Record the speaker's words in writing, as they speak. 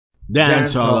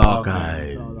Dancehall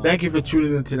Archives. Thank you for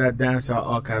tuning into that Dancehall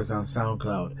Archives on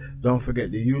SoundCloud. Don't forget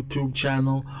the YouTube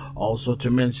channel, also to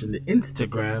mention the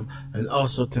Instagram, and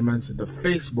also to mention the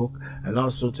Facebook, and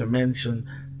also to mention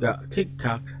the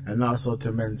TikTok, and also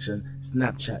to mention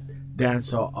Snapchat,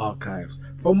 Dancehall Archives.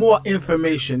 For more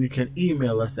information, you can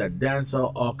email us at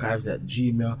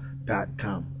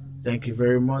dancehallarchives@gmail.com. Thank you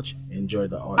very much. Enjoy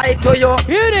the audio. I to you,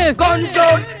 here it is. Guns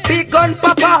out, big gun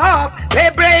pop up,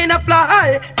 hey brain a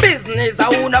fly. Business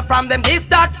a owner from them, this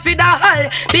that feed a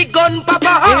high. Big gun pop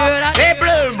up, hey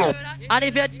brain. And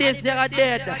if you're this, you're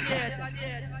dead.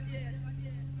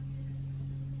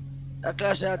 A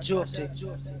clash of joke,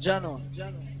 Jano.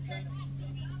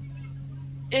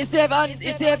 He said,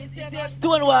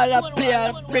 Stonewall a play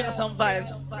and bring some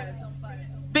vibes.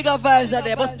 Bigger vibes are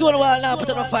there, but Stonewall now put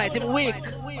on a fight. Him weak.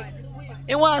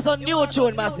 He wants some new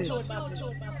tune, massive.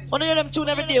 One of them tune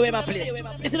every day when I play.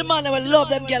 This is the man that will love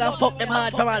them girl and fuck them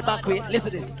hard from all back way.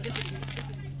 Listen to this.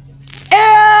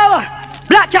 Ew!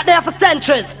 Blackkat there for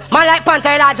centuries. Man like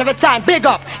Panther large every time. Big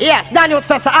up. Yes, Daniel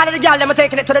says so. All of the girls them are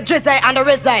taking it to the drizzy and the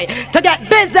rizzy. To get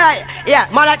busy. Yeah,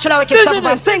 man like Chilla we keep talking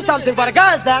about. Sing something for the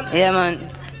girls them. Yeah, man.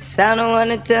 So I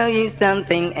wanna tell you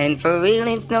something, and for real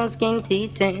it's no skin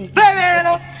teething. Very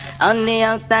real. On the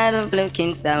outside of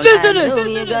looking sound, I know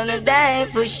you're gonna die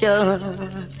for sure.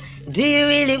 Do you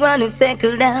really wanna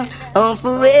settle down, or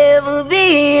forever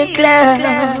be a clown?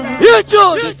 You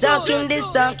talking this,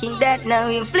 talking that, now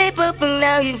you flip up and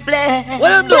now you fly.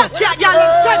 What am I doing? Yeah,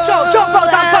 stretch out, jump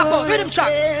out and pop out, rhythm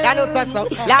track. Yeah, no stress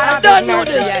out. Yeah, I don't know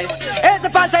this. Here's the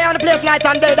Panther on the place night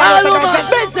and day. I'm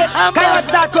busy. Can you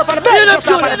start up on the bed?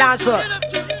 Jump up on the dance floor.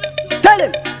 Tell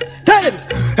him.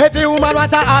 If the woman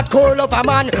want a hardcore love a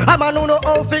man who know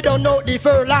how fi don't know the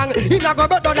furlong. He not go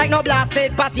but don't like no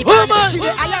blasted party man. She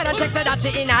get iron and text her that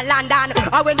she in a London.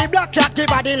 And when the Blackkat give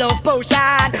her the love potion,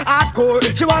 hardcore,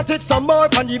 she wanted some more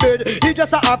on the bed. He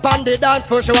just up on the dance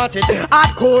floor, she wanted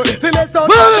hardcore. Female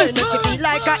sound she feel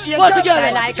like a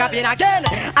angel, like a pin again.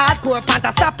 Hardcore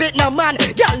Panther, stop it now man.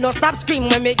 Girl no stop scream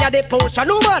when me get the potion.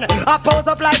 No man, I pose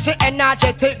up like she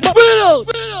energetic.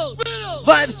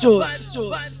 Vibes too.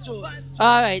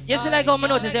 Alright, you see like how I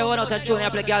notice they run out of tune, I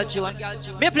play girl tune.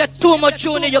 Me play too much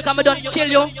tune with you, come done kill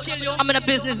you. I'm in a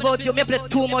business about you, me play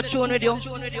too much tune with you.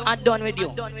 I'm done with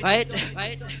you, right?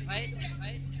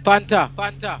 Panther,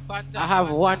 I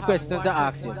have one question to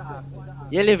ask you.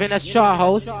 You live in a straw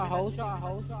house, or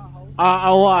a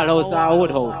wall house, or a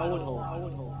wood house?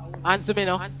 Answer me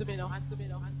now.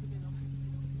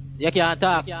 You can't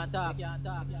talk.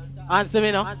 Answer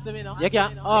me now. You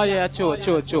can't. Oh yeah, true. A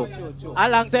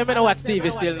long time I don't watch TV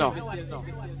still now.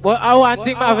 But I want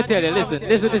thing I have to tell you. Listen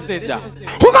this ninja.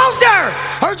 Who goes there?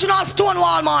 Original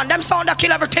Stonewall man. Them sound that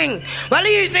kill everything. Well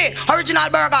easy. Original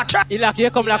burger trap. You like you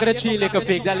come like the 3 little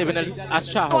pig that live in a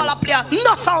straw house. Stonewall player,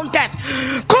 no sound test.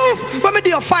 Come when me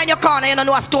do you find your corner, you don't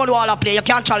know a Stonewall player. You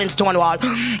can't challenge Stonewall.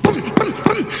 Come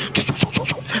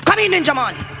in, ninja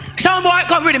man. Sound boy,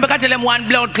 come with him, because I tell them one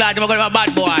blood clot, I'm going to have a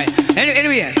bad boy.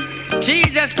 Anyway,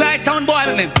 Jesus Christ, sound boy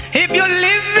with me. If you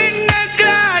live in a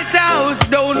glass house,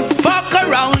 don't fuck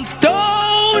around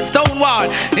stone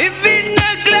wall. If in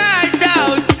a glass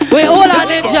house. Wait, hold on,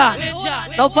 ninja.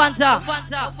 No Panther.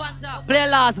 Play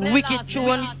last wicked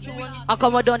tune. And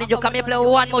come down, you come here play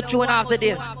one more tune after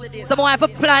this. So I have to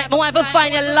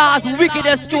find your last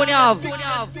wickedest tune you have.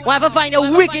 I have to find the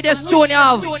wickedest tune you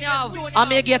have. I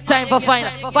may get time for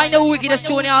find the wickedest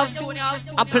tune you have.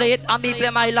 I play it and me play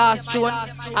my last tune.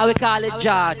 I will call it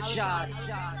George.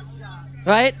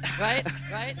 Right?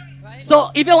 So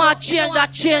if you want to change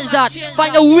that.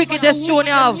 Find the wickedest tune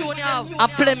you have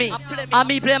and play me. And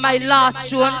me play my last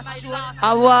tune.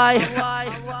 And why?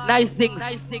 Nice things.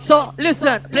 So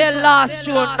listen, play last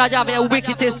tune that you have the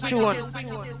wickedest tune.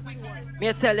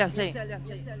 Me tell you say.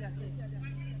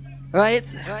 Right?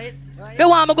 If you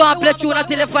want me to go and play tune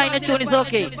until you find the tune, it's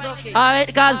okay.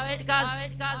 Alright, guys?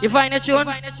 You find the tune?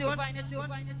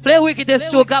 Play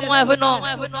wickedest tune, come on, if you know.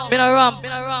 Me no ram.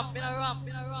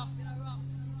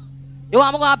 You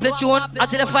want me to go and play tune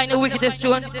until you find the wickedest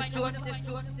tune?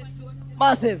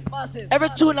 Massive. Every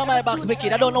tune on my box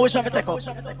wicked. I don't know which one to take off.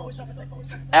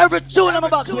 Every tune on my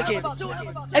box wicked.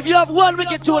 If you have one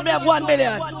wicked tune, me have 1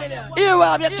 million. Here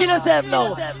I am, you kill yourself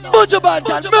now. Bunch of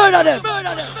bantan, murder them.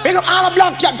 Big up all the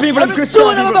Blackkat people and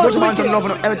Christian people. Bunch of bantan love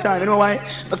them every time. You know why?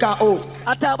 Because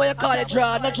I tell you, you call it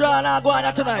draw. No draw now, go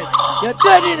on tonight. You're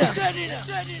dead in there.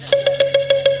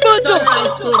 Bunch of.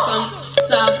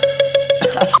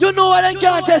 You know what I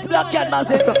can't test Blackkat,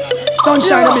 massive.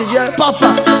 Sunshine, big, yeah,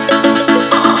 Papa.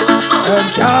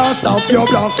 Them can't stop your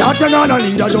Blackkat. You're gonna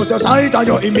lead just your sight and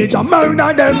your image and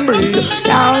murder them breed.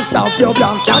 Can't stop your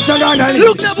Blackkat. You're gonna lead.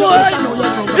 Look the boy.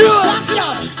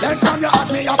 Then from your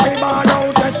heart me a pay man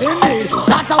out, yes indeed.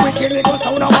 That's how we kill it, go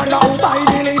sound of wonder who by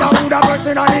the leader who the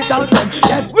person on it help them.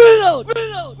 Yes. Reload.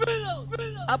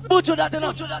 I butcher that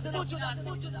enough.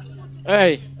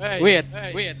 Hey, wait.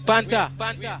 Panther.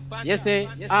 You say,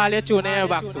 all your tune in your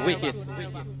box, wicked.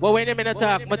 But when you mean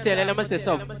talk, I tell you, let me say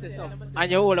something.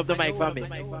 And you hold up the mic for me.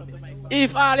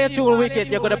 If all your tune wicked,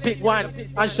 you're going to pick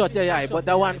one and shut your eye. But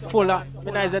the one full of,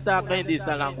 I nice to talk in this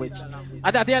language.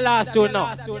 And that's your last tune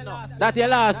now. That's your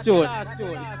last tune.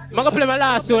 I'm going to play my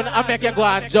last tune and make you go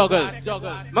and juggle.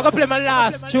 I'm going to play my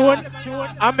last tune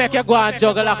and make you go and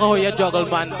juggle like how you juggle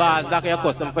man bars like you're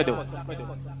custom for do.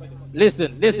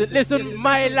 Listen,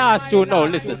 my last tune now,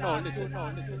 listen.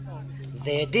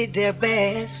 They did their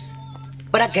best,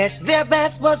 but I guess their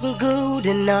best wasn't good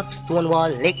enough.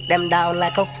 Stonewall licked them down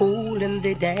like a fool in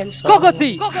the dance hall.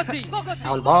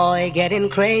 Sound boy getting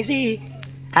crazy.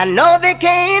 I know they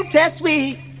can't test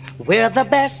we. We're the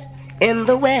best in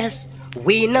the West.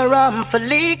 We no rum for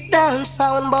leak down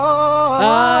sound boy.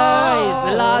 Nice,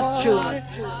 the last tune.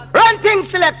 Run things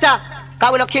selector,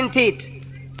 cause we no kin teeth.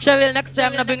 Cheryl, next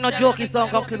time no bring no jokey song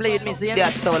come to play with me, see?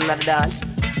 That sound not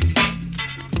dance.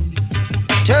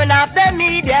 Turn off the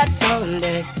immediate sound.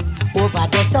 Over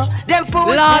there, so them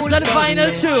fools. Last and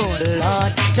final tune.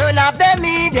 Lord, turn off the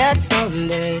immediate sound.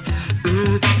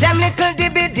 Them little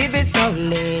dibby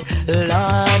sound.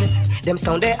 Lord, them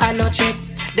sound they are not check.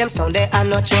 Them sound they are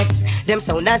not check. Them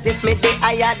sound as if me they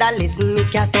I had a listen me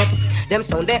cassette. Them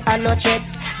sound they are not check.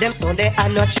 Them sound they are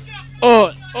not check.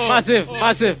 Oh, massive.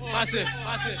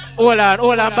 Hold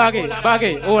on, baggy.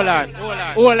 Hold on,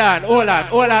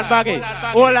 baggy.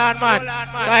 Hold on, man.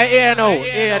 I hear now.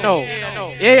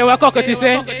 Yeah, what cockatoo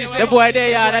say? The boy there,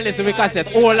 yeah, listen to cassette.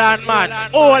 Hold on,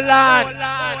 man. Hold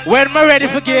on. When I'm ready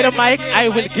for get the mic, I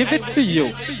will give it to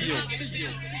you.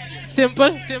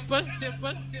 Simple.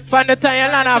 From the time you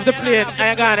land off the plane,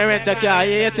 I going to rent a car.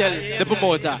 You tell the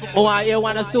promoter, oh, I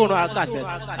want a stone or a cassette.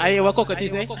 I hear what cockatoo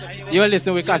say? You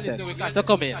listen with cassette. So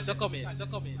come here.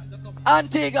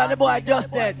 Antigua, the boy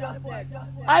just dead.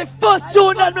 I first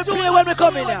tune that me play when we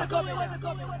come in here.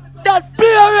 That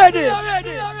beer ready.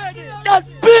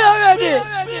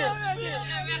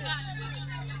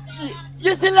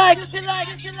 You see like.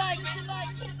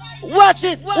 Watch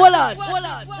it. Hold on.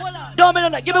 Don't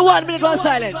minute. Give me 1 minute, one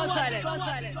silence.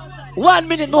 1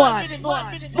 minute more.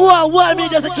 1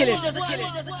 minute just to kill him.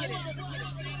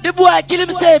 The boy kill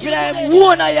himself in a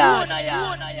one yard.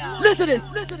 Listen to this.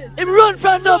 He run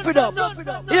from up and up.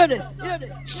 Hear this.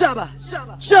 Shabba.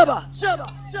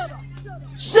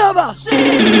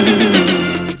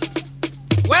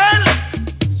 Well,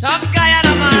 some guy and a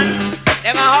man,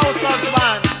 them a house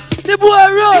husband. The boy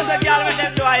run. The girl with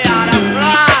them do a yard of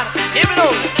run. Give me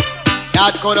those.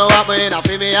 That coulda walk me in a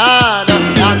fi me yard.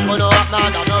 That coulda walk now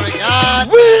that no we can't.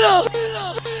 Wheel up.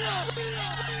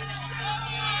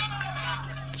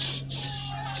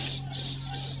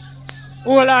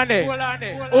 Hold on there.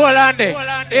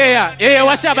 Yeah,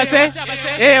 what Shabba say?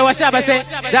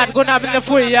 That gonna be the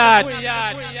full yard.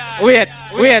 Wait.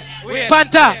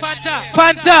 Panther.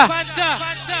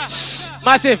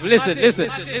 Massive, listen.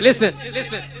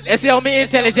 You see how me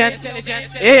intelligent?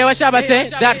 Yeah, what Shabba say?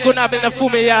 That gonna be the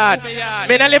full yard.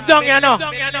 Me not live down here, no.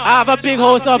 I have a big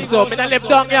house up, so me not live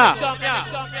down here.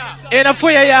 In a full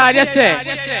yard, you say?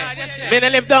 Me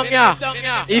not live down here.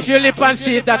 If you live on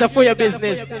street, that's a full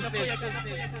business.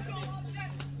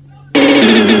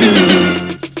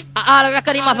 All I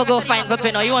reckon him have to go find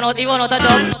Pepe now. You want out the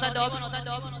dub?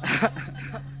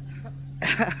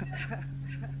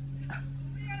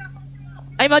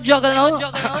 I'm a juggle now.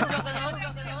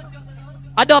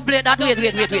 I don't play that. Wait.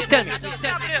 Tell me.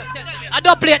 I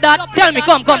don't play that. Tell me.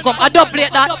 Come. I don't play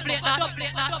that.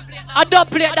 I don't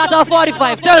play that at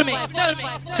 45. Tell me.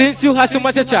 Since you have so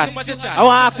much a chat, I want to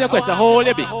ask you a question. How old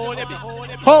you be?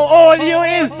 How old you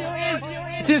is?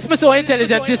 Since I'm so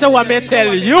intelligent, this is what I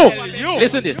tell you.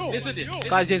 Listen this.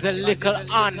 Because he's a little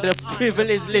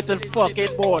underprivileged little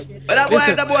fucking boy. But that boy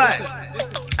is a boy.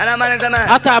 And a man is a man.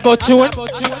 I talk about tune.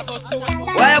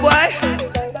 Why a boy?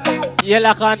 You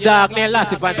like on dark, me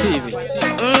last on TV.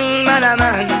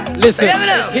 Man. Listen,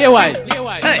 here why.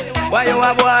 Hey, why you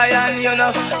a boy and you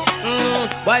know?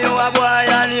 Why you a boy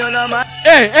and you know, man?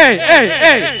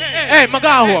 Hey, my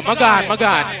God.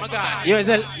 You is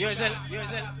a...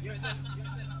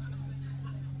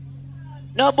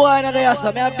 No boy in the house,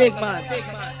 I'm a big man.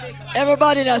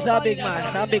 Everybody knows I'm a big man.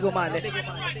 I'm a big man.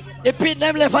 They pin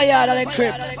them left a yard and a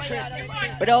crib.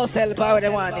 Without sell power they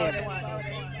want here.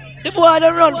 The boy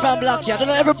don't run from Blackkat. You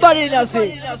know everybody in there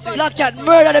see. Blackkat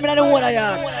murder them in the water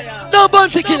yard. No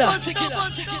bounty killer.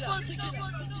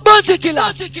 Bounty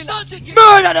killer.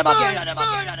 Murder them again.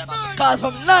 Cause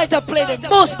from night I play the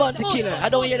most bounty killer. I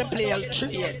don't hear them play all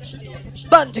three yet.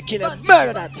 Bounty killer.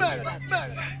 Murder that.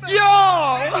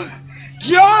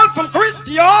 Y'all from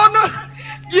Christian.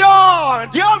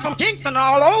 Y'all from Kingston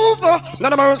all over.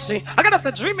 None of mercy. I got us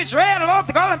a dreamy dread. I love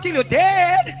the girl until you're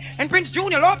dead. And Prince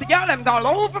Jr. love the girl and all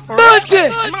over for Bounty!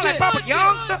 And man like Papa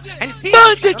Youngster. And Steve.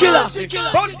 Bounty killer!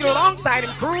 Bounty killer alongside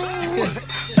him crew.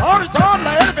 All the time,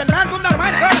 the elephant man, come down the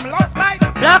mind, girl, and lost life.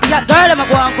 Blackkat girl, I'm a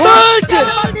go and go. Bounty!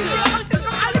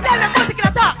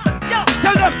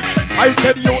 Tell them. I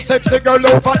said you sexy girl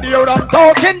over there, I'm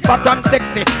talking fat and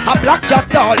sexy. A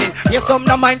Blackkat darling. Yes, some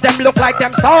no mind them look like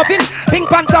them starving. Pink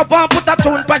Panther one put a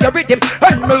tune by your rhythm.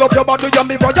 And me love your body, you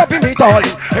me for you be me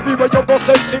darling. Everywhere you go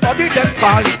sexy body them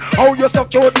falling. Oh you so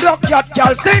cute, Blackkat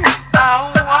girl sing.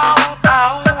 Ow, ow,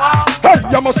 ow, ow. Hey,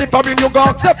 you must see for me you go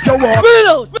accept your word.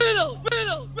 Reload.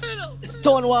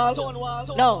 Stonewall.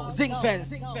 No, zinc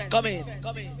fence. Come in.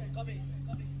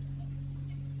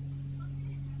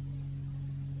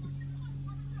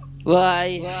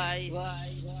 Why?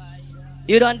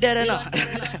 You don't dare enough.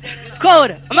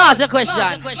 Code, I'm asking a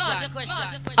question.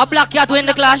 A Blackkat win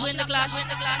the clash?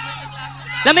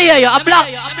 Let me hear you. A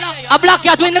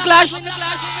Blackkat win the clash?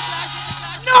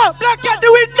 No, Blackkat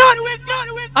do win none.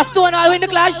 A Stonewall win the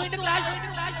clash?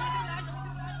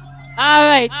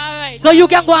 Alright. So you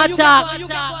can go and talk.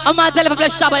 I'm going to tell you to play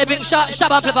Shabba. You bring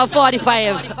Shabba play for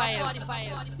 45.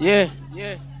 Yeah.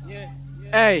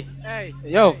 Hey,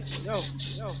 yo.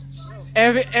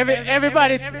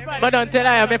 Everybody, but don't tell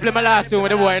I play my last tune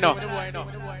with the boy now.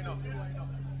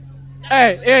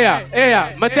 Hey,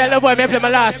 yeah. I tell the boy I play my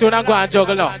last tune and go and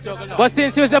juggle now. But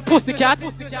since he was a pussycat,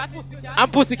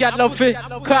 and pussycat love to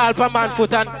call for man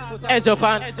foot and edge up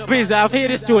and breeze off, hear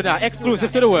this tune now,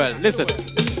 exclusive to the world. Listen.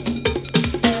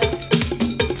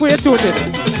 Put your tune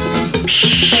in.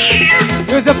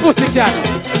 He was a pussycat.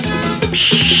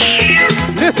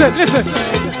 Listen. Listen.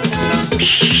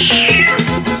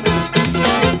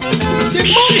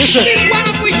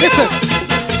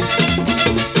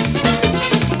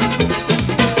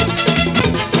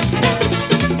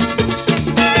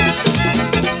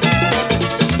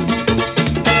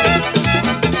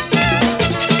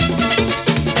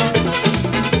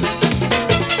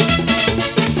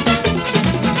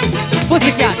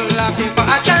 Pussycat. Laughing for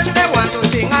a chance, they want to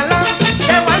sing along.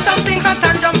 They want something hot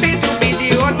and jumpy to be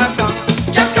the old man song.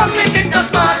 Just come with it, the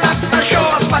small lads, and show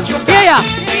us what you got. Yeah.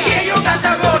 We hear you got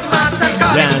the road master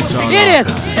call. It is.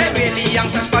 They really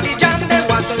youngsters for the jam, they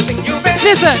want to sing you best.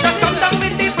 Listen. Just come down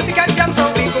with the pussycat jam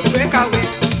so we could break away.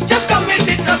 Just come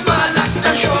with it, the small lads,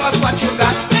 and show us what you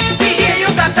got. We hear you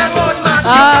got the road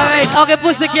master call. Alright, okay,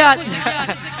 pussycat.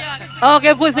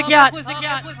 Okay, pussycat.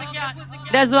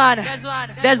 There's one.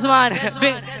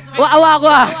 Big.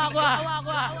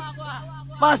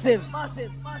 Massive.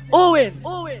 Who win?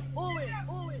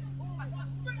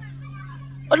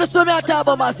 Oh, no, so me a talk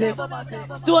about Massive.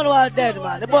 Stonewall dead,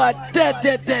 man. The boy dead.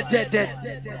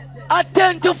 At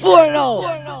 10 to 4 now.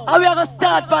 And we are going to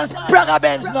start from Spraga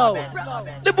Benz now.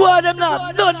 The boy them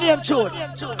now, don't name tune.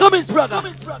 Come in, Spraga.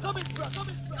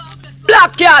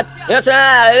 Blackkat! You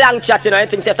know, long chat, you know, I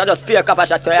think that's just pure cup of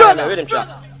shot to you, rhythm track.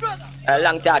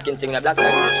 Long talking thing, Blackkat. Go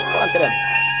on to them.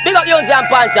 Big up Youngs and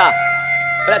Panther.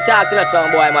 Let's talk to the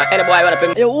song, boy, man. Any boy want to pay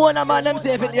me. You want a man, them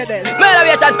safe in your dead.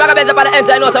 Motivation, Spraga Benz up on the end,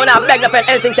 so I know someone have begged up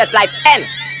anything that's like N.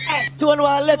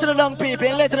 Stonewall, let it down,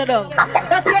 people, let it down.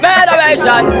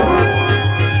 Motivation.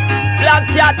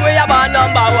 Blackkat, we are born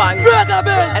 #1. Brother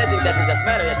Benz. Anything that is just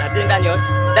motivation. Sing that news.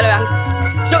 Tell the ranks.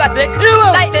 Sugar stick.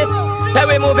 Like this. Say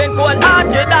we moving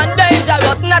cold-hearted and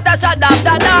dangerous. Not a shot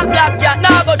after that. Blackkat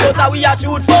now go shoot, so we a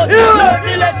shoot first.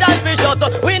 Dirty let and fish out.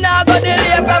 We now go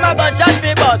delay from a gunshot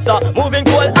we bust. Moving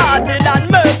cold-hearted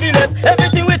and merciless.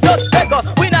 Everything we touch,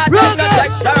 we not take no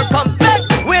check,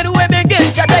 circumspect. Where do we begin?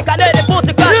 Just take a daily put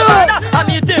the class. I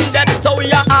meet him dead. So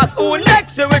we are asked who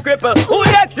next we cripple, who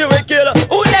next we kill,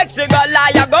 who next we got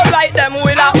liar, go right them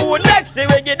winner, who next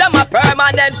we give them a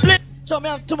permanent flip. So me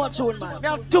have too much tune, man.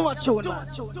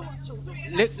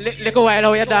 Look a while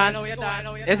how you dance.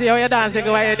 You see how you dance, look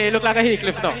a while you look like a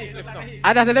Heathcliff now.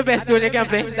 And that's the best tune you can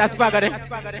play. That's Spraga.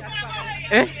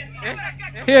 Eh?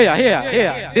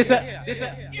 Here.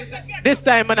 This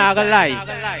time I'm not gonna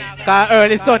lie. Cause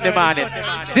early Sunday morning.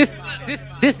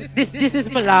 This is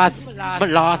my last.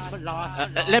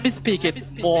 Let me speak it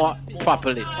more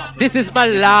properly. This is my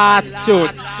last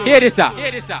tune. Hear this, sir.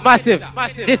 Massive.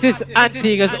 This is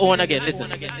Antigua's own again.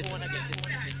 Listen.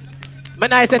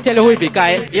 I say tell you who he be,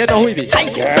 guy. You know who he be.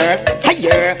 Higher.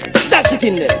 Dash it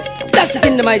in there. Dash it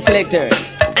in the my selector.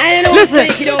 I know Listen.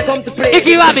 you don't come to play.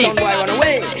 Icky Wabi. Son boy run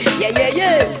away.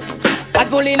 Yeah. Bad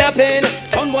bull in a pen.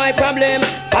 Son boy problem.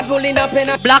 Bad bull in a pen.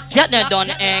 Blackkat ne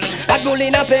done eng. Bad bull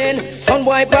in a pen. Son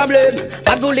boy problem.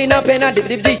 Bad bull in a pen. Dip.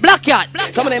 Blackkat.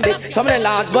 Some of them big, some of them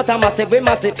large, but I'm massive, we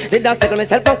massive. They dance circle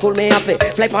myself and cool me happy.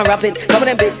 Fly pan rapid. Some of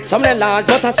them big, some of them large,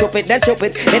 but I'm stupid, then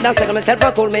stupid. They dance circle myself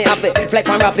and cool me happy. Fly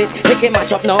pan rapid. Make it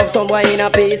mash up now, some boy in a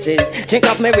pieces. Drink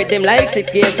up me rhythm like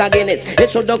 6 years of Guinness. It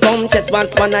should not come chest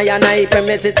pants, man, I and I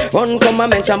premises. Run come and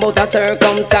mention about the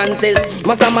circumstances.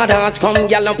 Must have mad hearts come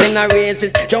gallop in a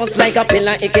races. Just like a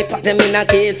pillar, it keep put them in a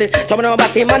cases. Some of them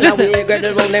batty man away,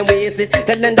 girdle round them waists.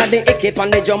 Tell them that they keep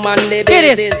on the drum and the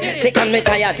bases. Sick and me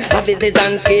tired, have business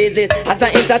and squeezes. As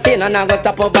I entertain and I go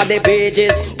top over the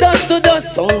bridges. Dust to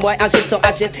dust, some boy ashes to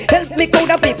ashes. Help me call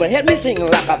the people, help me sing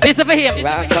rock up. Listen for him.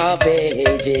 Rock up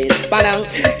ages, badang,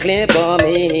 clear for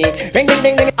me. Ring ding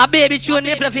ding ding. A baby tune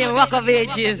they play for him, Rock of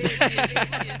Ages.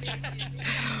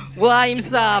 Why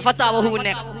himself? I thought who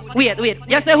next? Wait.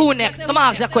 You say who next? Let me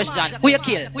ask you a question. Who you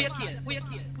kill?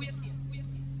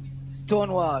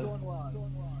 Stonewall.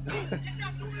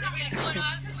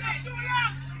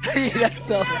 That's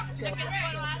so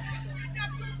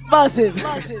massive.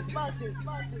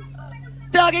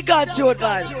 Target gun shoot,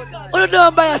 man. Who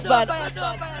don't bias, man?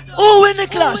 Who win the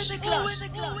clash?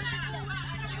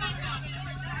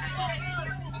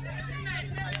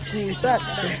 Jesus.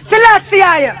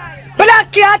 Celestia,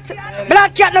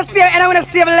 Blackkat no spare, and I want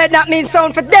to save a lead, that means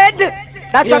sound for dead.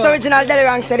 That's what original Delly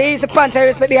Rank said. He's a panther,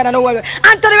 respect bigger than the world.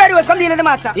 And to the radio, come deal in the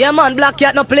matter. Yeah, man,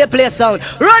 Blackkat no play sound.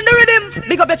 Run the rhythm,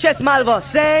 big up your chest, Malvo.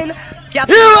 Saying,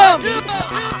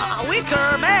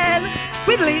 weaker man,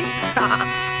 squiddly.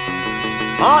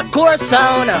 Hardcore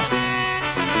sound.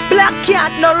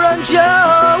 Blackkat no run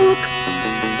joke.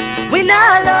 We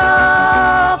not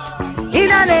love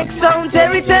in our next sound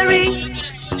territory.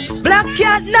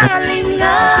 Blackkat no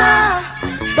linger,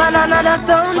 but another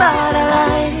sound by the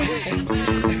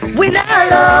line. We not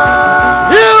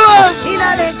love in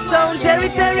our next sound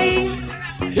territory.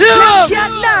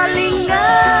 Blackkat no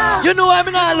linger. You know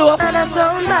I'm not love. Another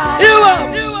sound by the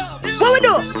line. What we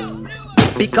do?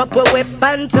 Pick up a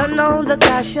weapon, turn on the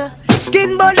dasher.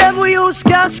 Skin burn them, we use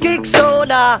gas kick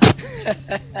soda.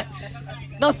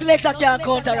 No selector can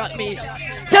counteract me.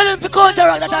 Tell him to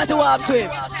counteract that I say what I'm to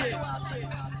him.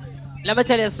 Let me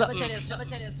tell you something.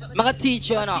 I'm going to teach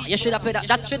you now. You should have played that.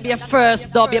 That should be your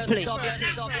first dub you play.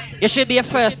 You should be your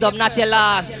first dub, not your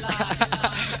last.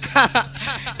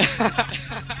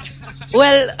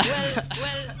 Well,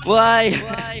 why?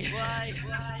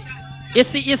 You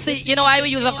see, you know I will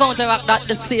use a counteract that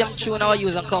the same tune I will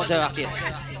use a counteract it.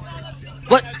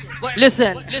 But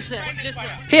listen.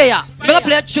 Here ya. I'm gonna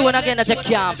play a tune again that you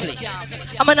can't play.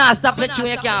 I'm gonna stop playing tune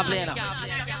you can't play now.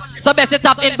 So best you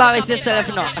stop embarrass yourself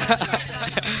now.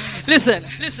 Listen.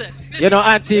 You know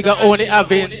Antigua only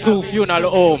having 2 funeral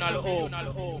home.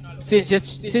 Since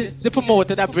the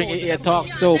promoter that bring it here talk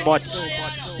so much.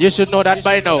 You should know that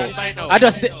by now. I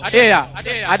just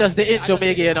the intro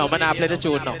make it, you know. Man, I play the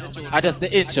tune now. I just the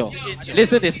intro.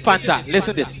 Listen this, Panther.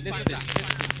 Listen this.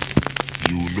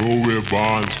 You know where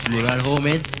Barnes funeral home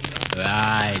is?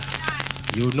 Right.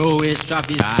 You know where Strap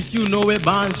is. If you know where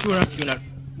Barnes funeral.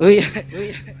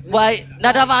 Why?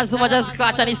 Not advance so much as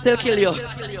scratch and he still kill you.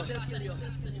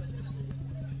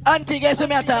 Auntie, guess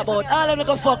what I talk about? All of them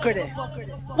go fuck with it.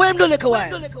 Where him do like a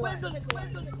while?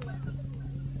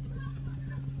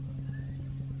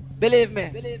 Believe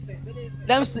me.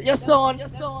 Them, your son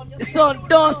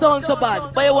don't sound so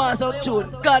bad, but you want some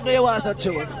tune. God know you want some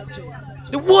tune.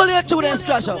 The whole of your tune is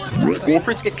trash up. Go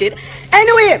for it, kid.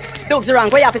 Anyway, dogs are wrong.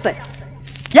 What you have to say?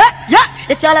 Yeah.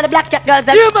 It's all of the Blackkat girls.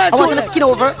 I want to skin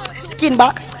over, skin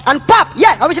back, and pop.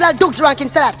 Yeah, original dogs ranking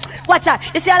that. Watch out.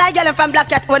 You see all I girl from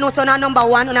Blackkat when also on number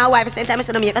 1 on our wife same time I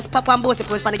said to me, let's pop and bossy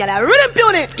post for the girl. I really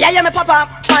puny. Yeah, me papa.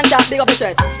 Man, that big up the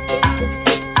chest.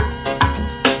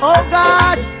 Oh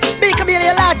God. Big up your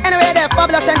last anyway there,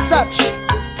 fabulous and such.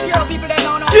 Yo, people that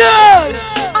don't know. Yeah!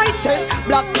 I say,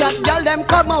 Blackkat girl, them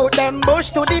come out, them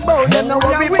bush to the boat. Them no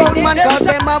worry about man, cause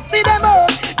them a feed them out.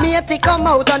 Me a tick come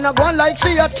out and a go like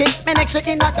she a kick. Me next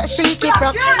she in a she keep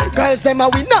from. Girls, them a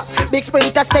winner, big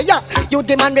sprinter stay up. You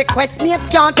demand request, me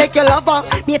can't take your lover.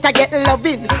 Me to get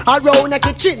loving around the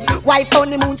kitchen. Wife on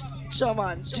the moon. Come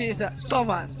on, Jesus, come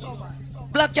on.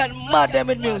 Blackkat mad them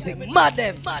with music, mad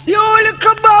them. You little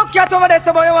cat over there,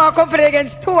 somebody want to compete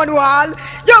against Stonewall.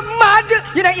 You're mad.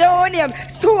 You know your own name,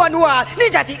 Stonewall.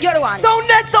 Ninja, you're the one. Sound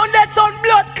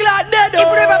blood clot dead. If you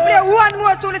never play one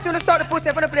more tune, it's going to start the pussy.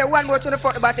 If you play one more tune, the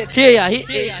button.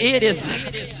 Here this.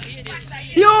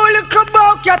 You little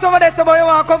Blackkat over there, somebody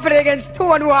want to come play against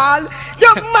Stonewall.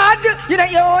 You're mad. You know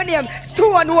your own name,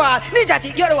 Stonewall. Ninja,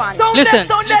 you're the one. Listen.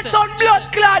 Sound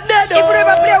blood clot dead. If you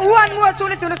never play one more tune,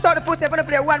 listen to the start of the pussy. If you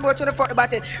play one more tune, the fuck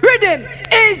about it. Rhythm,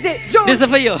 easy, Joe. This is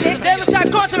for you. Them try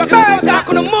to cut to the girl, talk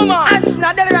on the mama. And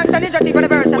not the lyrics and Ninja for the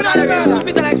version. We're not the version.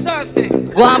 Beat like Cersei.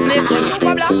 Go on, play.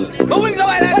 But wings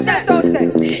away like that sound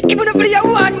say. If you play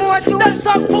one more tune, them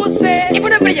suck pussy. If you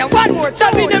play one more tune,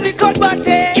 tell me them the cut body.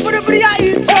 If you play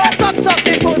each suck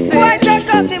the pussy. Why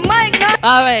take up the mic now?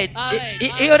 Alright,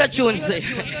 hear the tune say.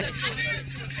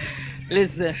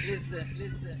 Listen.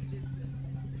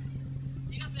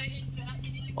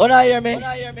 Oh, now hear me?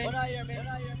 I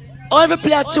want to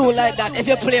play a tune like that. If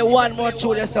you play one more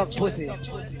tune, you suck pussy.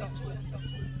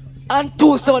 And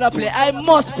two sound I play. I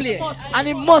must play. And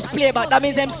he must play back. That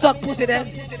means I'm suck pussy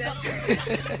then.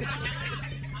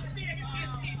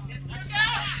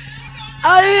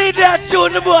 I need that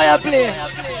tune the boy I play.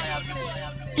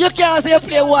 You can't say you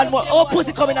play one more. Oh,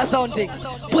 pussy coming or something.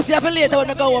 Pussy have later when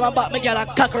I go home and back my girl and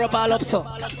cock her up all up so.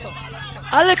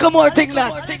 A little more thing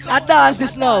that. I dance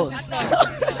this now.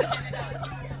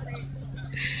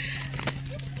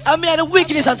 I mean the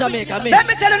wickedness of Jamaica. Let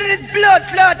me tell you this blood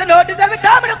clot and all this. Every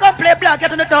time you come play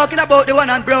Blackkat and talking about the one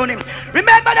and Browning.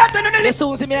 Remember that when you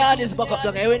soon see me add this back up.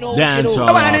 We know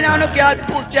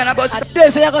Dancehallharchives. At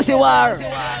this you go see war.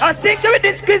 I think with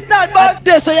this crystal ball. At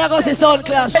this you go see sound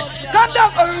clash. Come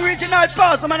down original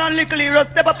power. Man and little hero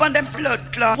step up on them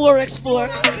blood clot. 4x4.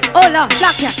 Oh Lord,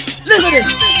 Blackkat. Listen to this.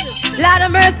 Lord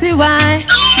of mercy, why?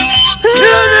 Hear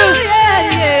this.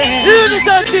 Yeah. Hear this,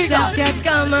 Antigua. Blackkat,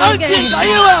 come again. Antigua,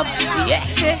 you up. Yeah.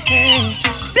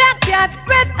 Blackkat,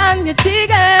 spread on your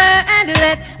trigger and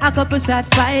let a couple shots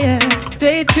fire.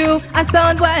 Straight through a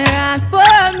sound wire ask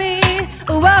for me.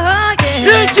 Whoa,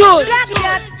 yeah.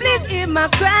 Blackkat, please hear my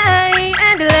cry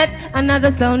and let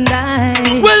another sound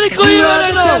die. Well, you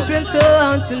already know.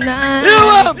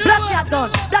 Blackkat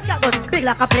done. Blackkat done. Big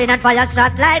like a plane and fire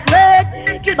shot like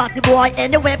lead. Kill batty boy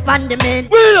anyway from the men.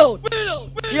 Reload.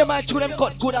 Yeah, man, chew them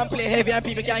cut good and play heavy and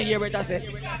people can't hear it. I say.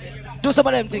 Do some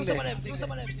of them things there.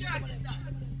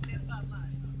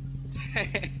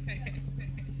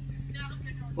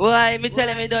 Why? Me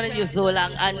telling me done it you so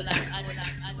long and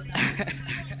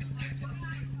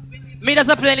me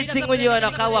doesn't play anything with you,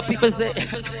 know, what people say.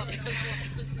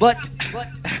 But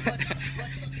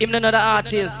him not another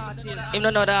artist. Him not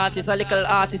another artist. A little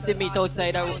artist he meet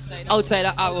outside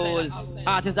the arrows.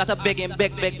 Artists that are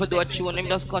beg for do a tune. Him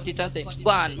just cut it and say,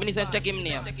 go on. Me need to check him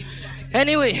name.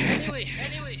 Anyway,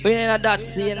 we in that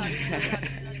scene.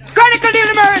 Chronicle the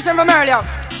immersion from earlier.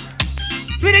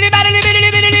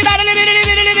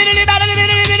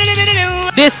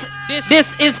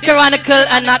 This is Chronicle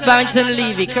and not Barrington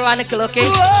Levy. Chronicle, okay?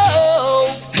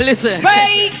 Whoa. Listen.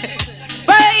 Wait.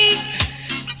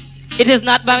 It is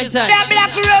not Barrington. The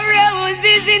black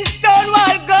roses in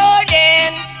Stonewall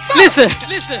Garden. Listen.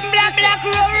 Black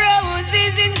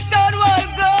roses in Stonewall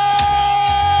Garden.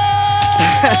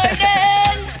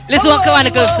 Listen what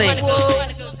Chronicle say.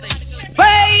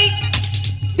 Wait.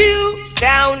 Two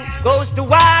sound goes to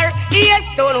war. Yes,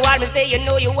 Stonewall, me say you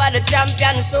know you are the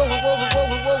champion. So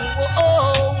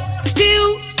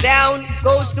two sound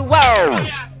goes to war.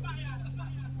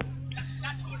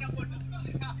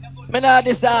 Me not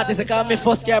this the artist because me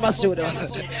first care my studio.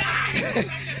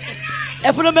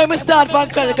 If you don't make me start from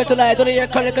Chronicle tonight, only hear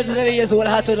Chronicle to 20 years old,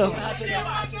 I have to know.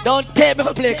 Don't take me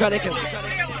for play Chronicle.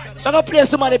 I'm gonna play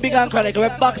somebody big on Chronicle. We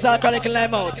box on Chronicle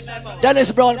line out.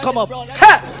 Dennis Brown, come up.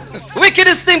 Ha!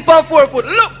 Wickedest thing for 4 foot.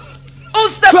 Look!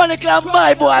 Who's the Chronicle and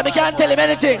my boy, I can't tell him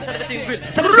anything. Tell him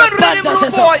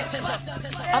Panther boy.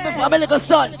 I'm a little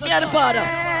son, me and the father.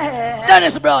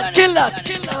 Dennis Brown, kill that.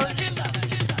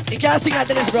 You can't sing like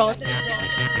Dennis Brown.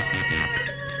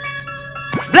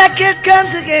 Blackkat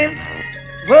comes again.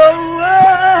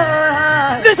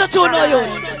 Whoa. Listen to now, you.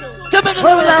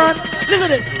 Hold on. Listen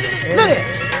to this. Look it.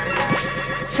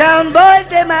 Some boys,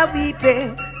 them are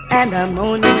weeping. And I'm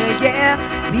moaning again.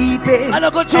 Weeping. And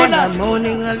I'm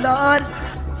moaning a lot.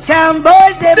 Some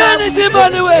boys, them are weeping.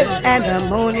 And I'm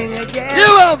moaning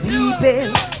again.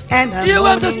 Weeping. And I'm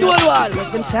moaning again.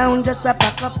 Cause them sound just a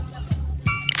pack up.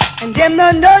 And them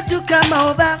don't know to come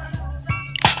over.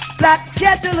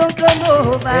 Blackkat don't come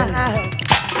over.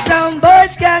 Some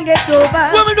boys can't get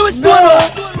over. Women do it no.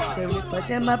 Say we put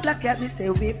them a Blackkat, me say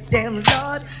whip them,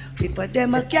 Lord. We put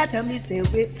them a cat, and me say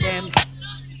whip them.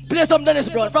 Play some Dennis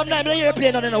Brown. From now, I don't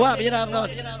play nothing. You know I'm not.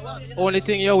 Only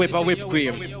thing you whip a whipped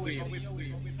cream.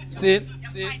 See?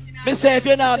 Me say if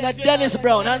you know I'm not Dennis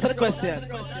Brown, answer the question.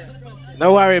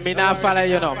 No worry, me not follow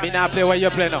you now. Me not play what you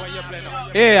play now.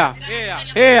 Your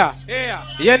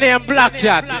name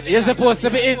Blackkat. You're supposed to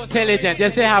be intelligent. You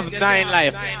say have 9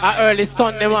 life. Early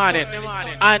Sunday morning.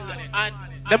 And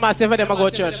the massive of them go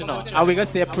to church now. And we gonna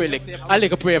say a prayer. I'll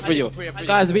like a prayer for you.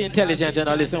 Because be intelligent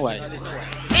and listen why.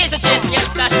 Here's a chase, yes,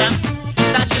 Flasher.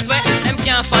 Stash is wet, them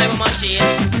can't find my machine.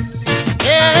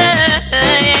 Yeah,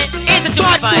 here's a 2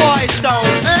 boy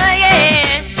sound.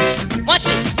 Yeah, watch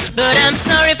this. But I'm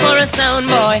sorry for a sound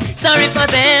boy. Sorry for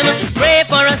them. Pray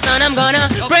for a son. I'm gonna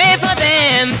pray for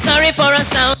them. Sorry for a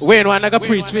sound. Wayne, one like a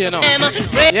preach for you now.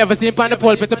 You ever seen on the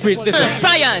pulpit to preach this?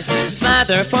 Prayers.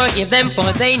 Father, forgive them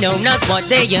for they know not what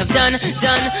they have done.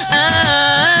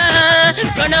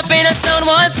 Run up in a stone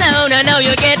wall sound and now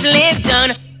you get lived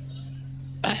on.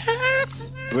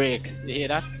 Breaks. You hear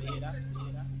that?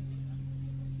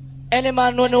 Any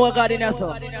man know what God in us.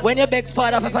 When you beg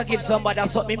Father to forgive somebody,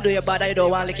 that's something him do you bad, you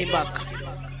don't want to lick him back.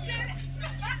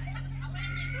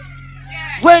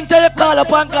 When tell you call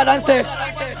upon God and say,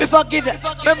 be forgive me.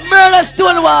 Me murder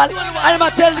stone wall, and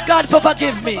I'm tell God for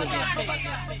forgive me.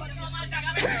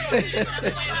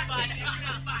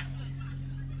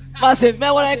 Massive,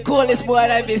 man, when I call this boy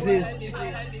like business.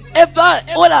 If I,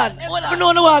 hold on, I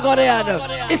don't know what I got there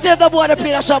now. He said the boy to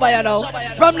play the Shabba, you know.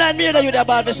 From 9 minutes, you the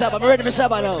ball for Shabba. I'm ready for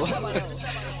Shabba now.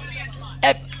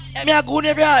 If me I go in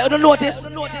every art, you don't notice.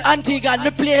 Antigua,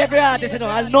 me play every artist, you know.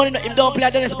 I know him don't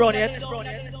play Dennis Brown yet.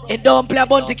 He don't play a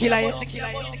Bounty Killer yet.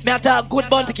 Me I talk good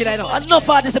Bounty Killer, you know. And no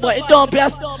artist, but he don't play a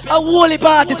holy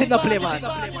artist in the play, man.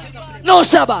 No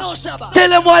Shabba. Tell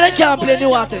them why they can't play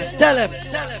new artists. Tell them.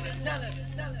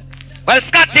 Well,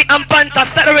 Scotty and Panther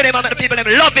set the rhythm and the people them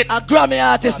love it. A Grammy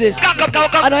artist this. Come.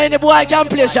 I know any boy can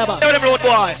play Shabba. Tell them road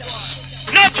boy.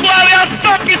 No boy, we are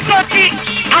sucky.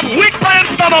 I'm weak by him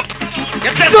stomach.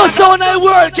 No sound in the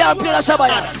world can play the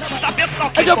Shabba. Stop your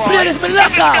sucky, if you play this, me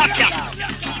lock up.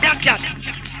 Blackkat.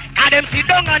 And them sit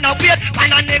down and wait for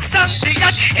the next song to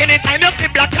get. Anytime you see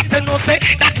Blackkat, you know say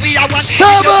that we are one.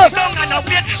 Shabba.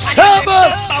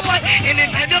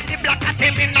 Anytime you see Blackkat,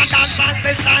 him in a dancehall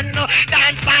session.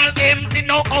 Dancehall empty,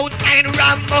 no outside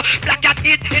ram. Blackkat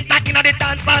it back in the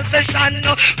dancehall session.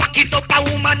 Pack it up a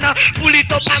woman, pull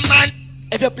it up a man.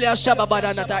 If you play a Shabba bad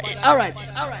or not, alright.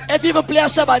 If you even play a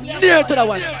Shabba near to the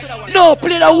one, no,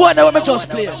 play the one that we just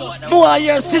play. More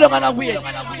years sit down and wait.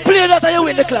 Play that and you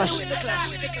win the clash.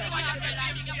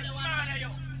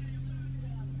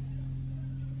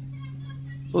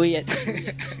 Wait.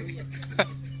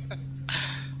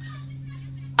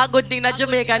 A good thing that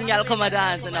Jamaican girl come and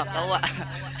dance, you know.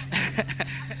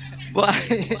 But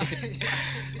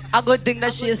a good thing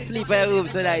that she asleep in her room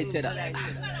tonight, you know.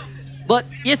 But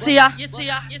you see ya,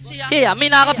 here, me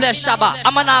not gonna play Shabba,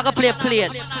 I'm not gonna play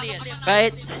plate,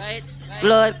 right?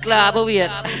 Blood clot, go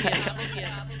wait.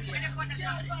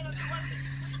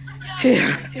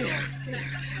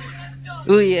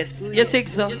 Wait, you think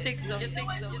so?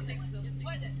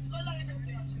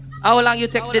 How long you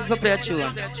take did for play a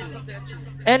tune?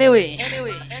 Anyway.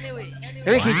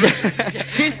 Ricky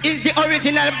This is the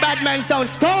original Badman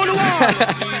sound. Stonewall.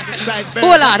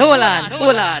 Hold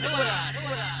on.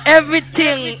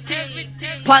 Everything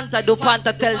Panther do,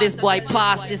 Panther tell this boy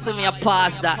pass this to me, I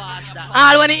pass that.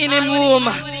 All when he in him room,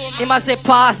 he must say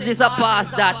pass this or pass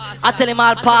that. I tell him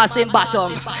I'll pass him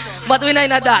bottom. But we not in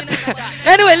that.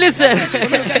 Anyway, listen.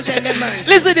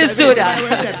 Listen this to that.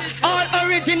 All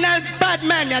original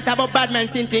Badman. Me talk about Badman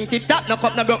sing ting tip top. No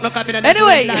cup, no broke, no coffee.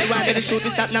 Anyway. The shoot we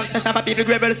stop now. Touch up people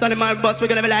grab the sun in my bus. We're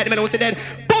gonna be like them and who's dead.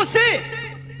 Pussy!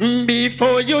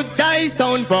 Before you die,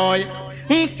 sound boy.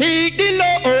 Seek the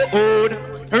Lord,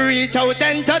 reach out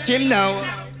and touch him now,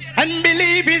 and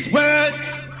believe his word.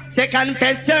 Say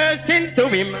confess your sins to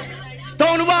him.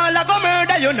 Stonewall a go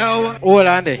murder you now. Hold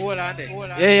on there.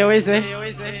 Yeah, what you say?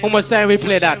 How much time we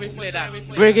play that?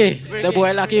 Briggy, the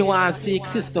boy like he want to seek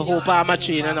Sister Hope on my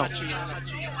tree, you know.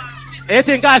 You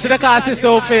think I should have called Sister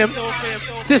Hope for him?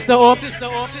 Sister Hope?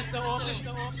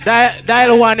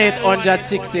 Dial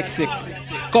 1-800-666.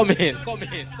 Come in.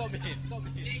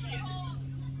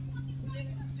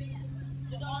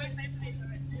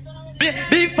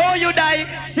 Before you die,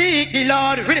 seek the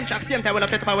Lord. Rhythm track, same time when I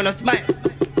play when I smile.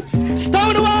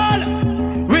 Stonewall,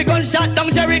 we gon' shut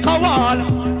down Jericho wall.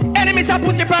 Enemies are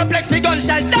pussy perplex, we gon'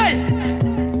 shall die.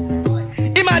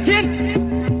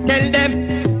 Imagine, tell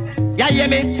them, ya hear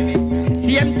me?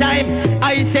 Same time,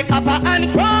 I say copper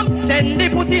and chrome, send the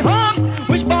pussy home.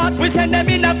 Which part we send them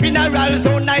in a funeral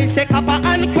zone? I say copper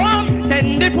and chrome,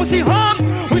 send the pussy home.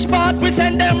 Which part we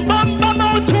send them bum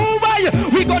out to why?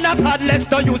 We gonna cut, let's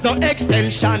don't use no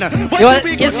extension.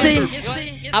 You see,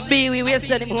 we will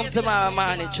send him home tomorrow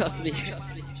morning, trust me.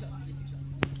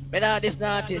 But this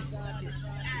artist.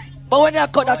 But when you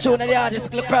cut that tune, the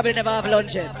artist will probably never have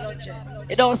lunch yet.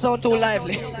 It don't sound too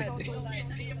lively.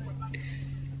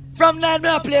 From 9,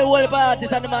 I play whole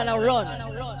artists and the man and run.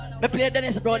 I play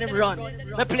Dennis Brown, him run.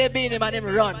 I play Beanie Man, him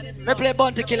run. I play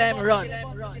Bounty Killer, him run.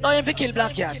 Now him fi kill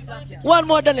Blackkat. One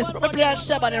more Dennis Brown. I play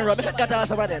Shaban, him run. I got to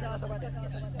ask about them.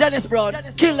 Dennis Brown,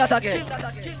 kill that again.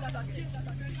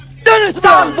 Dennis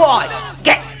Brown! Boy!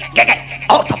 Get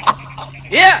out of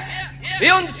Yeah!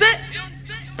 You understand?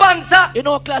 Panther! You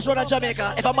know Clash Run in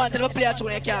Jamaica. If a man tell him to play a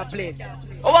tune, he can't play.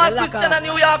 Oh, what is the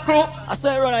New York crew? I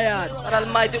saw you run a yard. And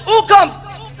Almighty. Who comes?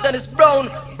 Dennis Brown.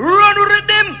 Run with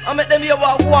them. I make them here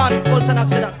walk one. Pulse and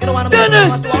accident. You don't want to make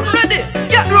Dennis! them ready.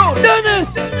 Get road.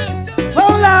 Dennis!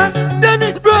 Hold on.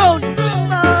 Dennis Brown!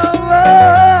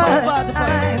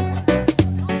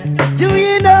 Do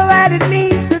you know what it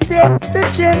means to take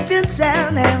the champion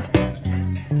sound now?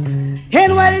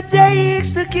 And what it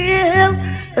takes to kill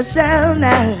a sound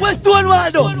now? What's doing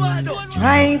Waldo?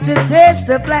 Trying to test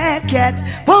the Blackkat.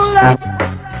 Hold up.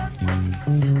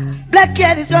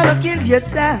 Blackkat is gonna kill your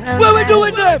sound. What we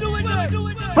doing there?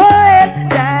 Boy,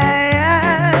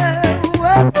 time.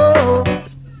 Whoa.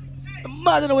 Man,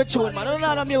 I don't know what tune, man. I don't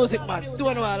know the music, man.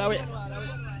 Stonewall, away.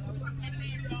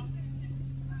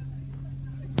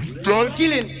 Drone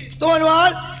killing,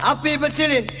 Stonewall, and people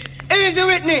chilling. Easy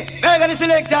Whitney, Mega the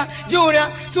Selector,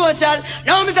 Junior, Social.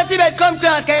 Now Mr. Tibet come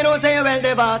class, can you know say you well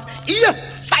the boss? Yeah,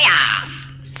 Fire!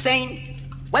 Saint,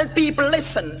 well people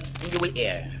listen and you will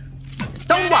hear.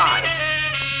 Stonewall,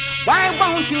 why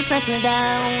won't you settle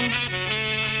down?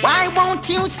 Why won't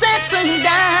you settle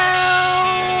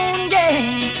down?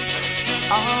 Yeah.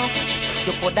 Oh,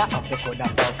 you coulda up, you coulda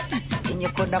out. Skin you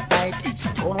coulda fight.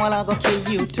 Stonewall I go kill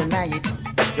you tonight.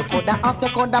 You coulda up, you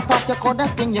coulda pop, you coulda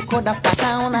sting, you coulda pass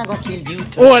down. I go kill you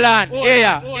tonight. Hold on,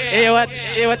 hey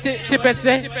what Tippet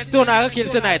say? Stonewall I go kill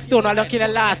tonight. Stonewall don't kill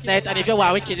you last night, and if you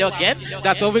want we kill you again,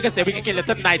 that's what we can say. We can kill you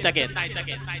tonight again.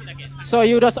 So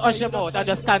you just hush him out and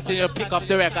just continue to pick up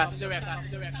the record.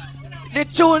 The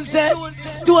tune said,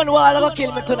 Stonewall will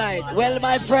kill me tonight. Well,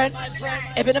 my friend,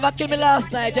 if you never killed me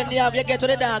last night, then you get to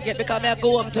the dark yet because I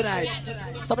go home tonight.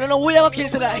 So I don't know who you will kill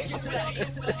tonight.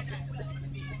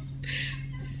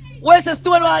 Where's the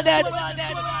Stonewall dead?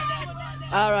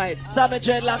 Alright, Sammy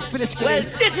Dreadlocks finish killing.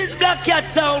 Well, this is Blackkat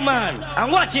sound, man.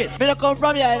 And watch it. Me don't come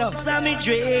from here, you know. Sammy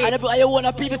Dread. And you want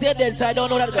to people say dead, so I don't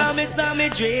know that. Sammy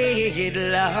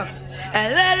Dreadlocks.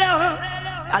 Hello.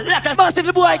 A lot of massive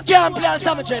the boy can't play on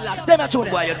Sammy Dreadlocks. Them a tune.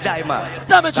 Boy, you die, man.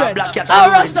 Sammy Dread.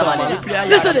 I'll rust the man.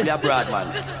 Listen to this. Broad,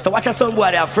 man. So watch a son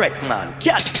boy, they are fret, man.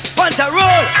 Cat, Panther,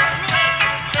 roll.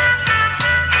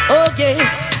 Okay.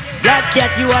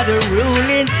 Blackkat, you are the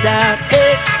ruling sound.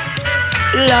 Hey.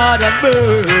 Lord of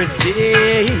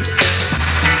mercy.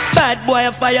 Bad boy,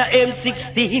 a fire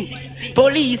M16.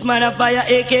 Policeman, a fire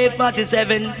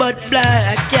AK-47. But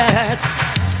Blackkat,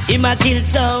 him a kill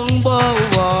some boy.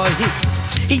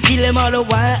 He kill them all a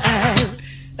while.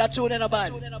 That tune ain't a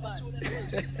bad.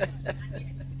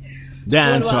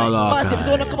 Dancehallarchives. Massive,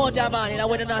 so when you come out here, man, and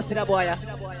when you not see that boy,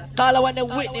 call her when the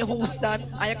Whitney Houston,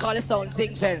 and you call the sound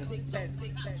Zing Fence.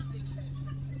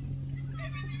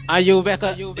 And you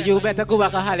better go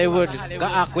back to Hollywood, go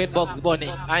act with Bugs Bunny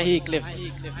and Heathcliff.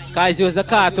 Because he was a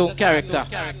cartoon character.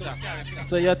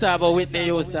 So you talk about Whitney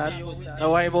Houston,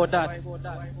 don't worry about that.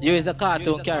 You is a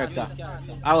cartoon character.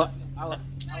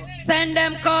 Send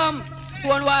them come.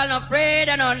 Stonewall not afraid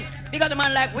of none. Because the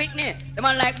man like Whitney, the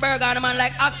man like Berger, the man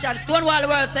like Action. Stonewall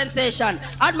world sensation.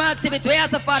 Admiral Tibbet,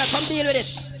 where's the father? Come deal with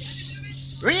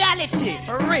it. Reality,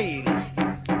 for real.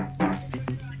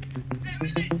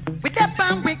 With that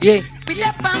bang wick, yeah. With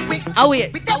that bang wick. Oh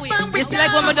wait, you see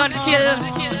like when we done kill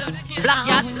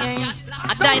Blackkat,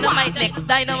 a dynamite next,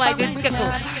 dynamite with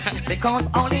Skekko. Because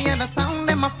all the other sound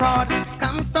them a fraud.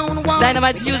 Come Stonewall.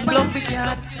 Dynamite fuse blow.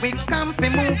 We come to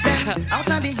move them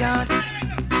out of the yard.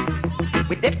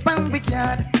 With that bang wick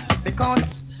yard.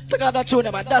 Because take out that tune,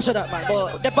 man. Dash it up, man.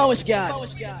 But the power guard.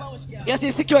 You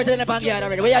see security in the bank yard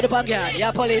already. Where you the bank yard?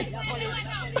 Yeah, police.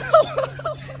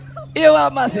 You are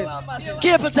massive.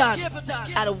 Capleton.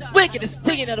 And the wickedest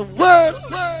thing in the world.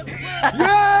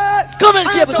 Yeah. Come in,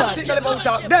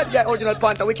 Capleton. Dead guy, original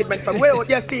Panther, wicked man from way out.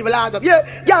 Yes, Steve Lars up.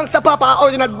 Yeah, gangster papa,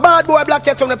 original bad boy,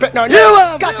 Blackkat from the pet now.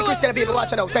 Yeah, got the Christian people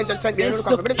watching out. Send me.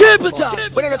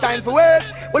 Capleton. We don't have time for words.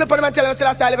 We'll put them and tell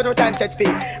them, I live at time set speed.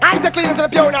 I say clean to the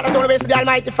pure, not the only way to the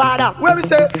Almighty Father. Where we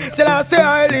say,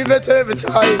 I live it every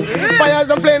time. Fires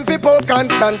and flame people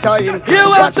Constantine.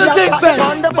 You have to sing first.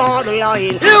 On the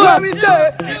borderline. You have we say,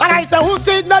 and I say, who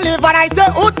said no live, and I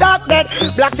say, who talk dead?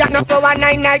 Blackkat no go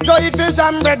 199, go eat fish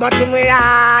and bread, but in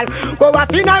real, go a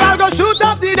funeral, go shoot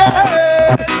up the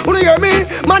dead. Who hear me?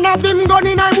 Man have him gun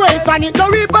in him waist and it no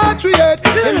repatriate.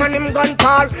 Him and him gun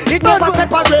tall, it never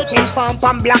separate. Him farm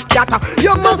from Blackkat,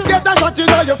 you must get a shot in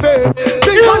your face.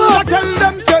 The gun tell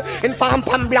them say, in farm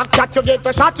from Blackkat you get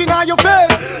a shot in your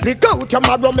face. The goat your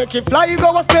marrow make it fly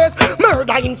go a space.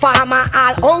 Murder in farmer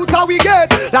all out how we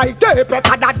get. Like they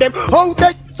better than them out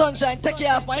they. Sunshine, take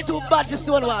care of man. You too bad for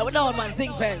Stonewall. We know man,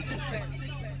 sing fence.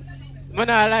 Man,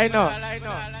 I know.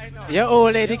 Your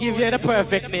old lady give you the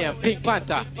perfect name, Pink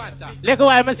Panther. Look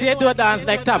why I say you do a dance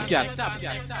like Top Cat.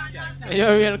 You're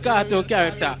a real cartoon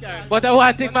character. But I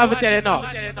want thing I have to tell you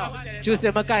now. Choose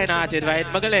my kind hearted, right?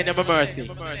 I'm going to lend you my mercy.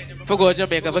 For go to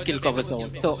Jamaica for kill cover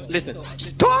sound. So, listen.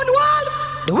 Stonewall,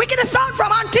 the wickedest sound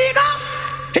from Antigua.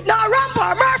 It not ramp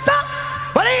or Mercer.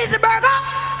 Well, easy burger.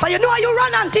 For you know you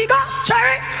run Antigua,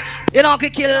 Cherry. You know, I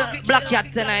could kill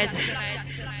Blackkat tonight.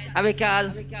 And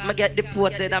because I get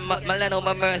deported and I lend out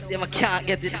my mercy, I can't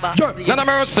get it back. Sure, none of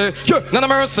mercy, none of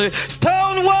mercy.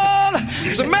 Stonewall,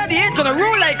 somebody ain't gonna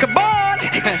rule like a ball.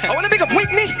 I wanna pick up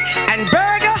Whitney and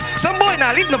Berger. Some boy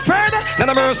now leave no further. None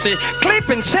of mercy. Cliff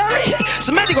and Cherry.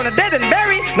 Somebody gonna dead and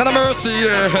bury. None of mercy,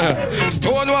 yeah.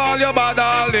 Stonewall, you bad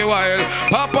all the while.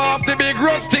 Pop off the big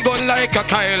rusty gun like a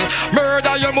Kyle.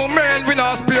 Murder your moment, we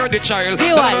not spare the child.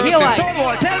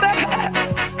 Stonewall, tell them.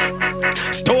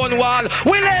 Stonewall,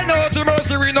 we lay no to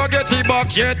mercy, we no get it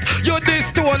back yet. You this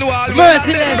Stonewall,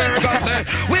 merciless.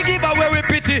 We give away we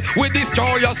pity, we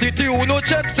destroy your city. Who no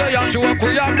check say a joke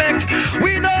we a make.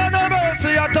 We know no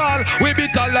mercy at all. We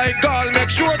bitter like gall.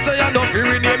 Make sure say you no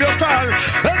fear rename your call.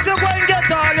 Let's go and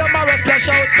get all your marrow splash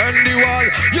out on the wall.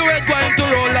 You ain't going to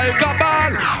roll like a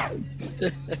ball.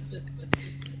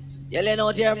 You lay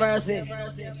out your mercy.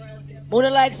 Who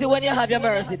don't like see when you have your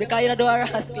mercy because you don't do a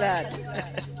rascal.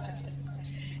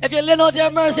 If you lay out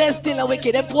your mercy and still a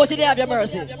wicked, then post it they have your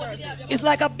mercy. It's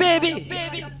like a baby.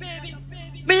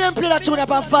 Me and play that tune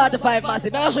up on 45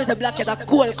 massive. I'm sure it's a Blackkat, a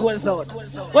cool sound.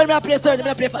 When I play certain,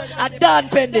 I play for a Dan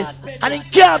Pendis. And he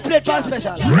can't play it for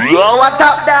special. Yo, what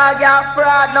up, dog? You're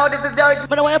fraud. Now this is the original.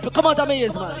 But I want you to come out of me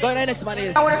ears, man. Go in the next man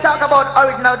ears. I want to talk about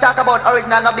original.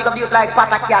 Now big up you like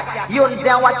Patakat. Yunzi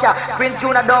and Watcha. Prince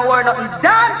Juna, don't worry nothing.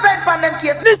 Dan Pen from them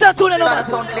case. Listen to the number.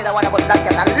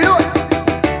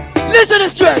 Listen to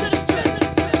this track.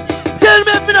 Tell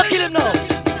me if we not kill him now.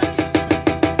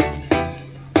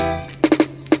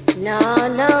 No.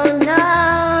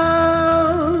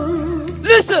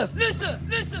 Listen.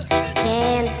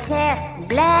 Can't test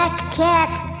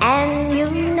Blackkat, and you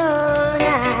know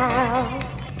now.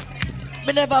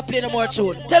 Me never play no more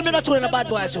tune. Tell me not tune in a bad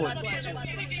boy tune.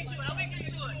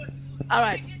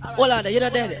 Alright, hold on there, you're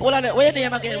not dead. Hold on there, where your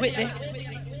name again, Whitney?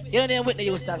 Your name Whitney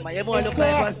Houston, man. You more look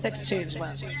like one sex change,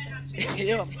 man.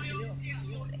 Yo.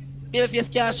 Babyface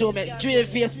can't show me.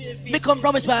 Babyface, me come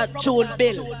from this part tune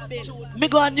Bill. Me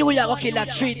go to New York, go kill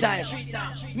that 3 times.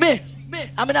 Me,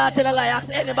 I'm not tell a lie, ask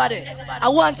anybody. I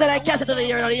once said I cast it to the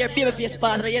ear, Babyface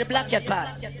part, to the ear, the Blackkat part.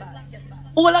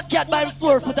 All a cat by him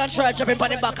 4 foot and try to drop him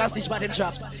on him back and stitch by him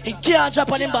drop. He can't drop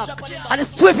on him back. And the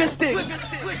swiftest thing.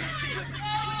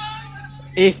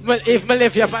 If me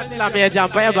lift you up and slam you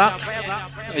jump on your back,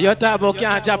 you talk about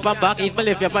can't jump on back. If me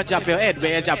lift you up and jump your head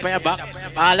where you jump on your back,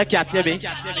 all the cat tell me.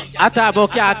 I talk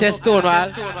about can't test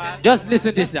Stonewall. Just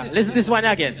listen this one. Listen this one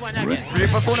again.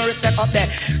 People no respect up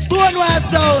there. Stonewall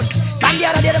sound. And the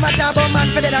other day them a talk about man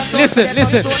for dead. Listen.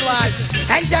 Stonewall.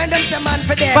 And turn them to man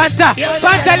for dead.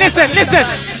 Panta, listen.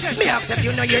 Me ask if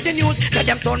you know hear the news. Say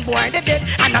them son boy they dead.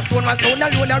 And a Stonewall sound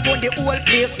alone around the whole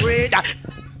place red.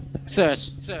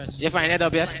 Search. You find it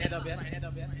up yet?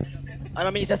 I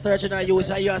don't mean it's a searching or use,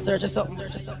 you are searching something.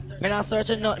 Me not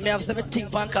searching nothing, me have 17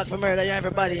 pancake for murder, you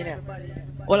everybody in here.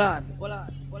 Hold on.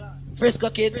 Frisco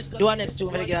kid, do one next tune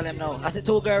for the girl them now. I see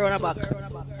 2 girls run back.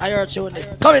 I heard tune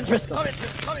this. Come in Frisco.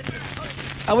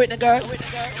 I wait the girl.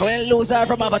 I will lose her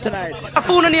from over tonight. A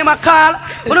fool name a call.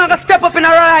 We're not gonna step up in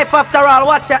our life after all.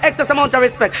 Watch your excess amount of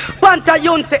respect. Panta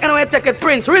Yunse, anyway, take it,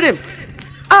 Prince. Read him.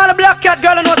 All the Blackkat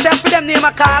girl know them for them name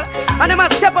a call. And them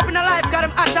a step up in the life, got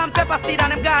them ash and pepper seed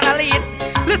and them gonna lead.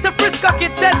 Little Frisco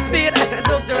kid set speed,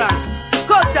 those the wrong.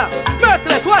 Culture,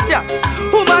 merciless, watch ya.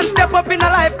 Woman step up in the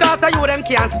life cause you them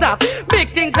can't stop. Big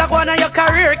things are going on your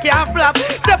career can't flop.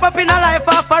 Step up in the life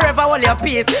and forever hold your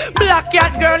peace.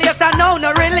 Blackkat girl, yes I know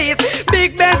no release.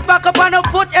 Big Benz back up on the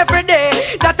foot every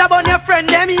day. That about your friend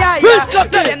them yeah. Tell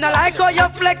them not like how you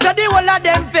flex, so the whole of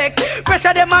them vex.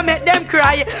 Pressure them and make them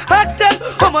cry. Ask them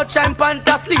how much time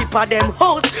Panta sleep at them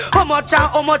house. How much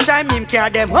time him care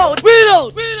them house.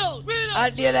 Reload. I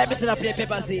dear like Mr. Play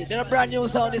Pepper Seed. They're a brand new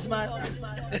sound this man.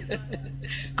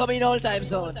 Coming all time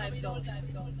sound.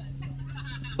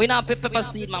 We not pepper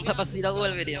seed, man. Pepper seed the whole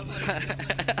video.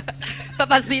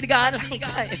 Pepper seed gone long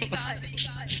time.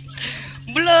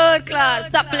 Blood class.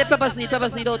 Stop playing pepper seed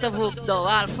out of hooks though.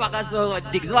 All fuckers so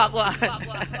digs walk one.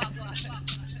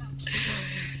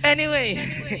 Anyway.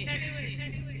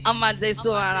 A man says to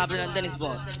one happen on tennis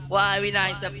ball. Why we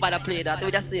not say bother play that? We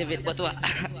just save it, but what?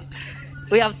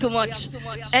 We have too much.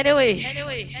 Anyway.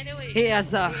 Here,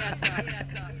 sir.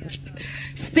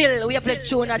 Still, we play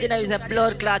tune that you know is a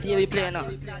blood clot here we play now.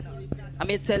 I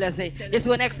may tell you, say, this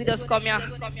when Exodus come here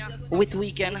with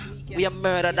weekend, we have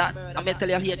murdered that. I may tell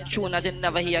you, hear tune that you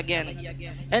never hear again.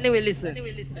 Anyway, listen.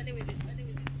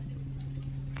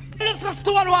 Listen,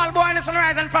 Stonewall boy, listen,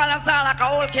 rise and fall and start like a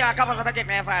whole car covers of the kick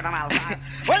me a fight and all.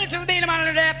 Well, it's indeed the man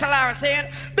of the day, Talara saying,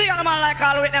 big on the man like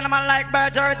All Whitney, and the man like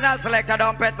Bird, original selector,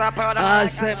 don't pet up,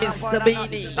 say, Mr.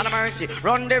 Beanie. Lot of mercy,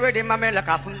 run the rhythm, I mean, like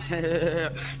a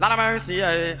lot of mercy,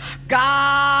 yeah. God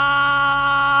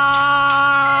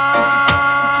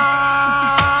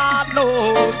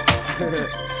knows.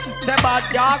 Say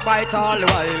bad dog bite all the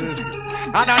while, and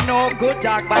I know good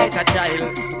dog bite a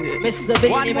child. Mr. Beanie,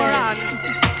 one more on.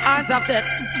 Hands up there,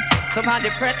 somebody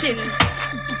fretting,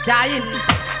 dying,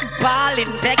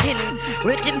 bawling, begging,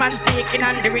 wicked man speaking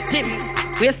and the rhythm.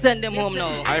 We send them home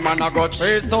now. I'm gonna go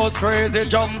chase those crazy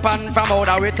jumping from out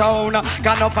of we town.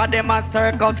 Can up for them a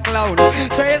circus clown.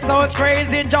 Chase those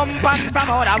crazy jumping from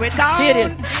out of we town. Here it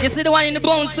is. You see the one in the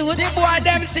bone suit? The boy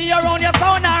them see you around your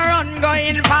phone and run,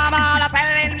 going from all the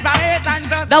telling information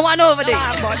to that one over there.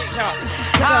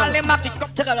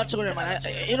 Check out that tune, man.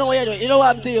 You know what you do? You know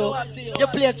what I'm to you? You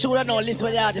play a tune and now listen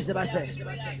what the artist ever say.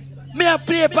 Me a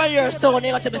play by your sound,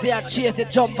 you got to say I chase the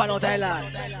jump on out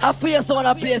Thailand. I feel your sound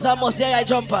I play, so I must say I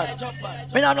jump on.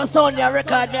 Me not no sound your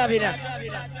record me have in there.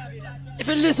 If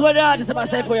you listen what the artist ever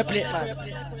say before you play it, man.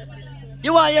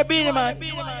 You want your beanie, man?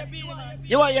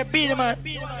 You want your beanie, man?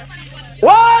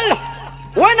 Well,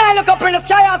 when I look up in the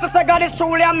sky, I have to say God is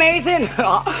truly amazing.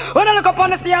 When I look up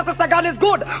on the sea, I have to say God is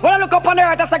good. When I look up on the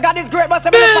earth, I say God is great. But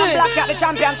when I look Blackkat, the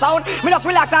champion sound, me just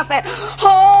relax and say,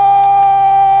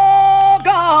 oh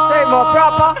God. Say more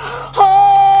proper. Oh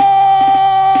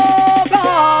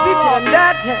God. Sit on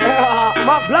that.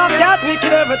 Blackkat, we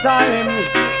kill every time.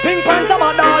 Pink Panther,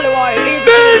 but all the while.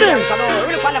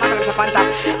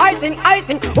 I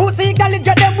sing. Who seek the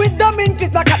legend them with the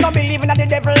minties? Blackkat don't believe in the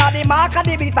devil or the mark of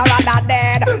the beast or rather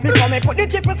dead. Before me put the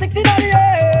triple 6 in the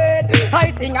head.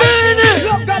 I sing.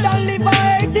 Love God and live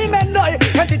by 80 men die.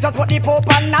 And she just put the Pope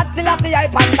and not till I see I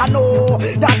panda know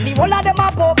that the whole of them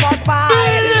are Pope or spy.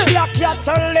 Blackkat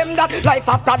tell them that life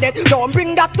after death don't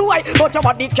bring that to I. But your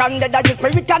body can dead and your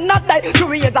spirit cannot die.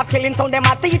 2 years of killing so them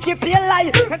a teach you feel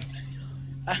like.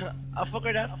 I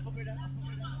forgot that.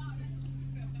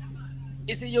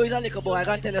 You see, you is a little boy, I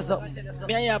can tell you something.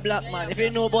 Me and you a black man. If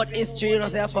you know about history, you don't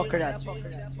say I fuck that.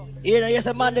 You know, you're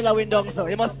a Mandela win down, so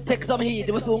you must take some heat.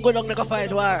 You must soon go down like a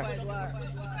fight war.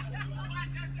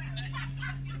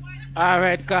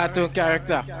 Alright, cartoon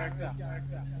character.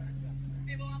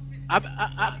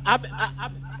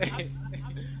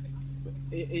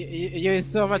 You is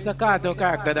so much a cartoon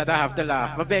character that I have to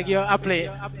laugh. I beg you, I play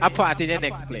a part in the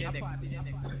next play.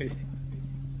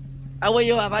 How will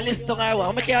you have a list to our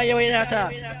one? Make sure you hear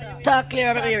that. Talk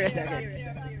clear, make me hear you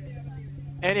again.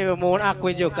 Anyway, Moon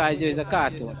Aqua Joe guys is a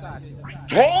cartoon.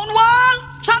 Stonewall,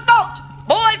 shut out.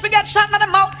 Boy, forget shot in the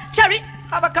mouth. Cherry,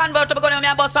 have a convert to be going on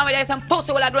my boss family. There's some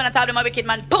pussy will I do and tell them a wicked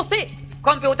man. Pussy.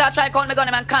 Computer try call me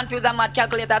gun and confuse and mad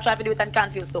calculator try to do it and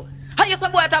confuse too. How you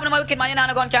some boy tell them a wicked man, you know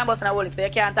no gun can bust in a whole so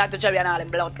you can't talk to Cherry and all them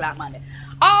blood clot man.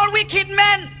 All wicked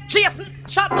men, Jason,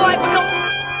 shot boy for no.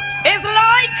 It's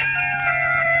like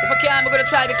if I can, we're gonna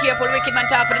try to be careful, wicked man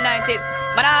talk for the 90s.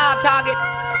 But I target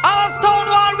all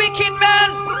Stonewall wicked men.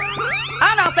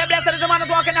 And I say blessed is the man who's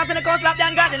walking out in the coast of the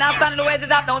God, and I stand in the ways is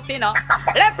that no sinner.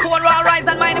 Left Stonewall rise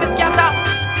and my name is Scatter.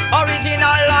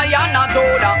 Original lion not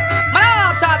Joda. Man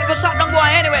I target for shot down boy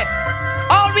anyway.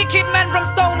 All wicked men from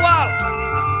Stonewall.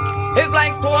 It's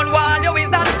like Stonewall, you is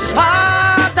that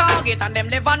hard target and them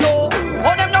never know.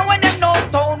 Oh them know when them know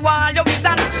Stonewall, you is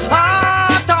that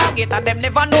hard target and them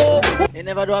never know. You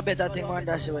never do a better thing on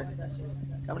that show.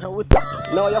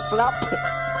 No, you flap.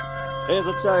 Here's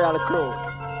a cherry on the crew.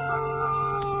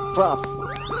 Cross.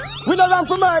 We don't run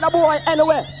for murder, boy,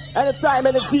 anyway. Anytime,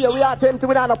 any day, we attempt to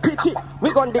without a pity.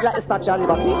 We gonna dig like the Statue of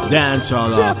Liberty.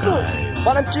 Dancehallorchives.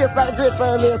 But I'm case like the great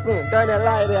Prime Mason. Turn the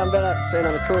light there and better chain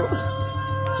on the crew.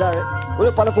 Cherry, we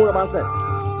look on the phone and say,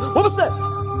 what we say?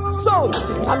 So,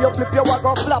 and you flip your wag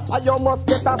up flap, and you must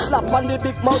get a slap, and the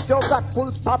big mouth you got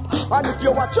full stop. And if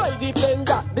you a try the pen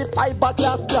that, the fiber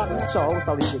glass clock. So,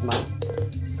 how wicked man.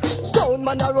 So,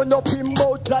 gunman a run up him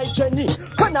mouth like Jenny.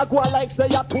 And a go like say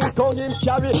a 2 ton him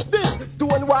carry. This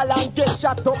stone wall and get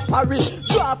shot up parry.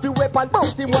 Drop your weapon,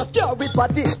 bounce him was carry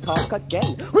body. Talk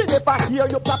again, we never hear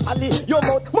you properly. Your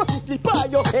mouth must sleep by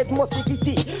your head must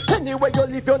itty. Anyway you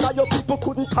live, you know your people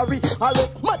couldn't carry.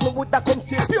 Alright, man would have come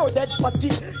see pure dead body.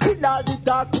 Kill all the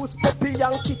dog who's Peppy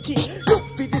and Kitty. Look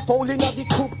for the foul in the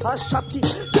coop and shotty.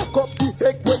 Take up the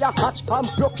egg where you hatch and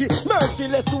block it.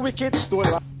 Merciless wicked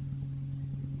stone.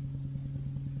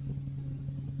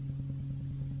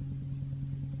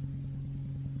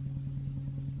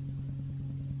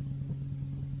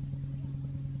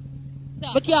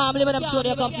 We can't believe them tune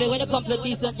they come play when they come play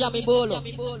decent jammy bolo.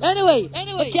 Anyway,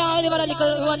 we can't believe that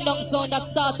little rundown sound that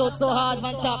start out so hard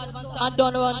from top and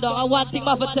done run down. And one thing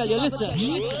I have to tell you, listen.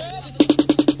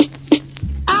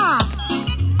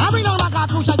 I bring on my car,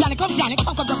 Crucial Johnny. Come, Johnny,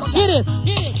 come. Hear this.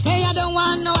 Say I don't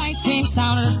want no ice cream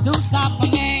sound, it's too soft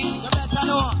for me. You better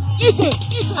know. Listen.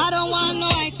 I don't want no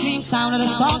ice cream sound,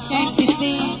 it's soft empty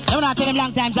sea. Don't tell them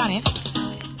long time, Johnny.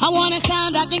 I want a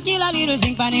sound that can kill a little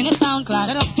zinc fan in a sound cloud.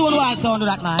 That's Stone Wall sound to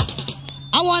that, man.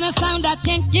 I want a sound that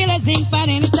can kill a zinc fan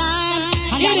any time.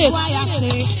 And that's why I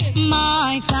say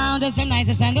my sound is the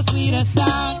nicest and the sweetest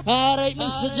sound. All right,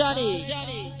 Mr. Johnny.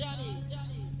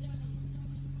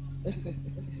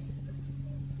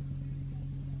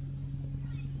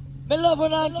 Me love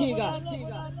one Antigua.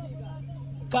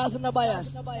 Cause no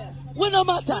bias. We no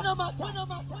matter.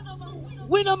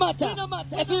 We no matter.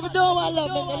 If you don't want to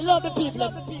love me, I love the people.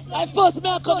 I first me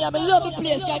I come here, I love the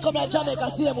place. I come here Jamaica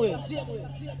same way.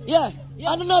 Yeah,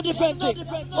 and no different thing.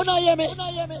 You know hear me?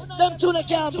 Them two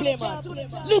can't play, man.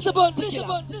 Listen about the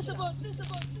killer.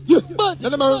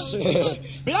 None of mercy.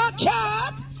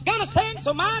 Blackkat. Gonna send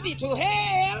somebody to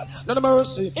hell. None of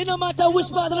mercy. It no matter which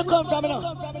part you come from, you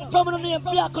know. From the name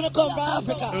Black when you come from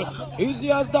Africa. Easy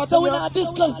as that. So we not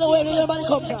discuss the way everybody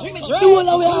come from. The whole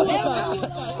of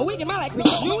Africa. But we can man like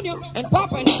Prince Junior and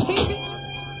Papa and Stevie.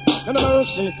 None of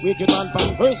mercy. Wicked man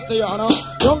from Christiana.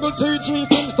 Jungle T.G.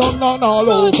 Kingston and all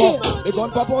over. The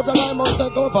gun pop out and I must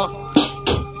take over.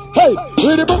 Hey,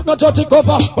 read the book, no judge it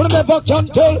cover. One never can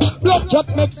tell.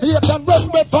 Blackkat makes Satan run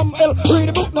away from hell. Read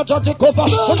the book, no judge it cover.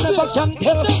 One never can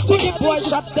tell. So the boy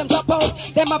shot them top out.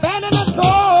 Them abandon us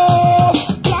go.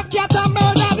 Blackkat and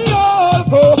murder the old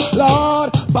crew.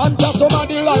 Lord, banta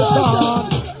somebody like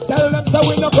that. Tell them so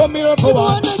we no come here for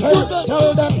one. Hey,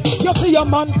 tell them you see a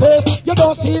man face, you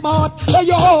don't see him heart. Hey,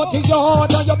 your heart is your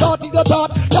heart and your thought is your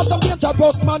thought. That's some danger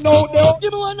postman out there.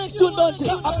 Give me one next tune, Bunty.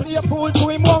 I play a fool to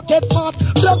him, won't get smart.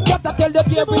 Blackkat I tell the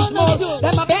table is small.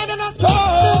 Them abandon us go.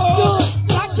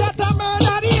 Blackkat I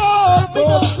murder the old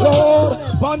crew. Lord,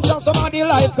 punch on somebody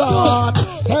like God.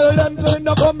 Tell them we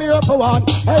no come here for one.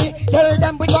 Hey, tell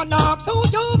them we gonna ask who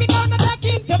you, we gonna take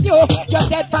interview. You're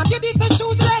dead from your decent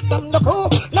shoes, let them the crew.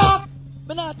 Lord,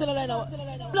 me not tell a lie now.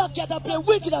 Blackkat I play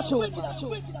wicked at you.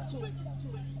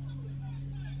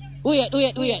 Wait.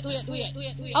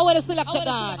 I want to select the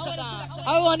gun.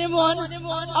 I want him one. I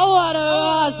want a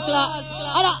rascal.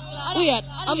 Wait,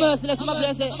 I'm merciless, my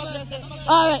place.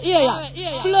 Alright,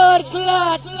 yeah. Blood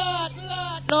clot.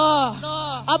 No.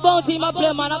 A bounty my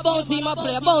play, man. A bounty my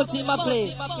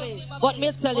play. But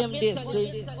me tell him this,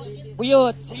 see.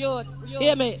 Youth.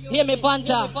 Hear me,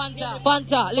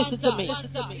 Panta, listen to me.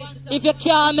 If you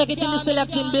can't make it in the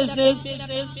selecting business,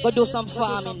 go do some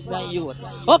farming, my youth.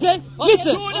 Okay?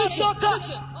 Listen. Oh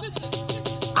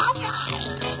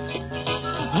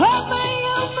my.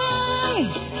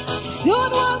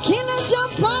 Don't want killer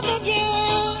jump on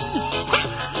again.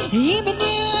 Even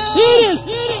if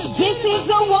this is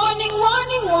a warning.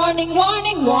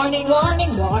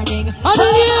 And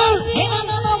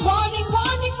another warning.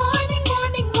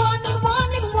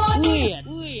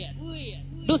 Wait.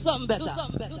 Do something better.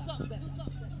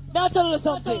 Now tell you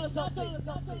something.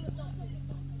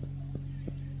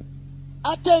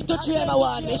 I tell to train my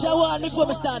warn me. She warn me before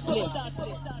we start playing.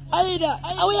 Either,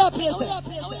 how we are playing, sir?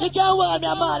 You can't warn me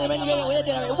a man when you're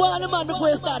there. Warn the man before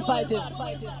you start fighting.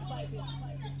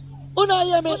 You know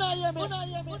hear me?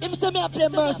 Him say me I play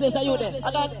merciless, are you there?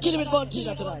 I got kill him with Bunty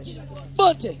tonight.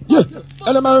 Bunty. Yeah,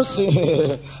 and mercy.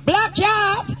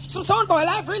 Blackkat, some sound boy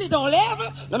life really don't live.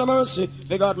 And mercy.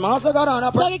 They got master got on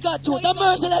a Tag got truth, the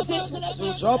mercilessness.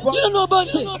 You don't know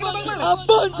Bunty. I'm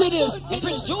Bunty this. And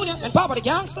Prince Junior and Papa the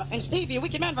gangster and Stevie, a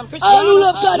wicked man from Christian. I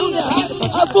love God in there.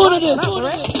 I'm full of this.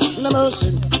 And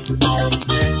mercy.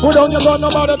 Put on your gun,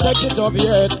 nobody take it up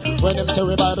yet. When them say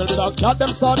we Bible did not cut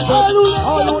them start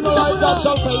all who know like that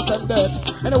shall face them death.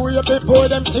 And the way before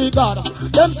them see God,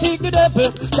 them seek the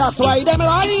devil. That's why them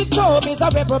life so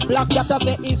miserable. Blackkat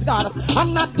say is God.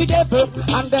 I'm not the devil,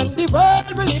 and then the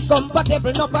world will live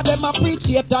compatible. None of them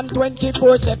appreciate Satan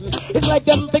 24/7. It's like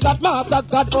them big God master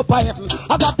God up high heaven.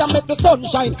 I got to make the sun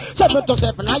shine 7 to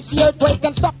 7. I see earthquake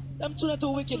and stop. Them two are too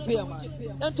wicked for you, man.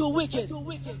 Them too wicked.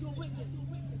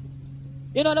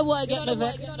 You know the boy get me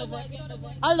vexed.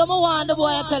 Although I want the boy,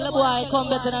 I tell the boy come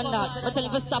better than that. I tell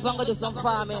him to stop and go do some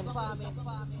farming.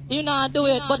 You know do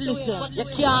it, but listen, you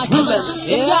can't do it.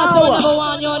 You can't do whatever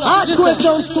one you know. Hardcore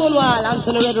sound Stonewall,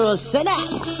 Anthony Red Rose, say that.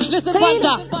 Listen,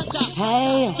 Panta.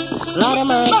 Hey, Lord of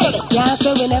mercy, can't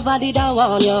say we never did I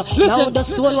warn you. Now the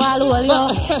Stonewall hold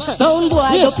you. Sound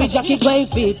boy, the jacket going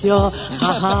fit you.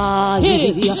 Haha,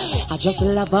 yeah. I just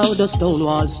love how the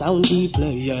Stonewall sound be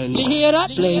playing. You hear that?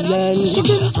 Playing.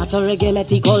 At a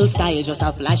reggae old style, just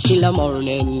a flash till the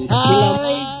morning.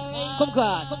 Come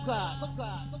on.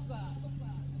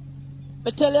 I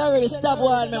tell you already, stop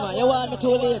warning me, man. You want me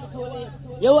too late.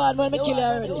 You want me to kill you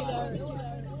already.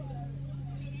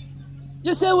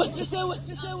 You say what?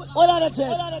 What are the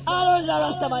trend? All original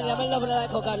Rasta man, I'm in love with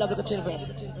like how God love the children.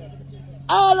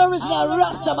 All original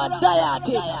Rasta man,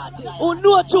 dieting. Who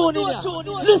know tune in here.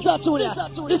 Listen to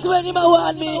you. This when him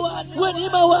want me. When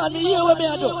him want me, hear what me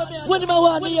I do. When him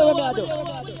want me, hear what me I do.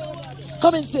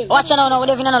 Come in, sit. Watch out now, we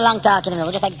living in a long talking,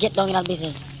 we just like get down in our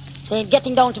business. So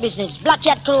getting down to business.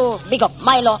 Blackkat crew, big up,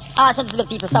 Milo, all sensible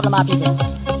people, Sablama people.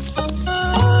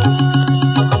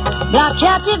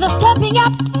 Blackkat is a stepping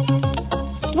up.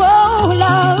 Whoa,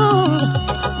 Lord.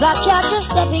 Blackkat is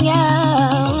stepping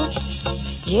out.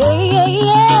 Yeah.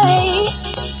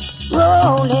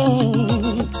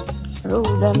 Rolling.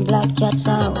 Roll them Blackkat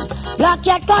sound.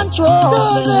 Blackkat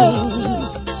controlling.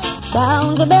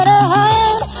 Sounds a better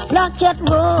hand. Blackkat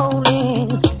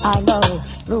rolling. I know.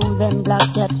 Rule them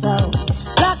Blackkat sound.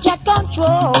 Blackkat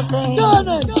controlling.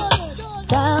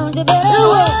 Sounds a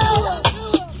better hand.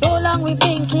 So long we've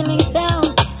been killing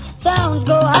sounds. Sounds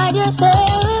go hide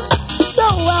yourself.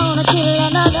 Don't wanna kill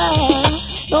another.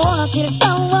 Don't wanna kill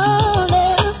someone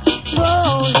else.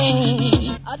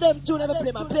 Rolling. And them two never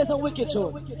play, man. Play some wicked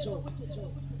tune.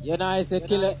 You know, I say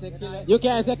killer. You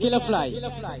can't say killer fly.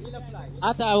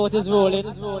 I thought what is rolling. I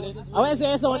want to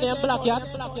say someone named Blackkat.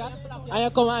 And you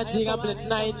come Antigua and play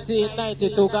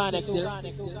 1992 Garnexil.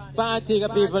 For Antigua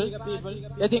people.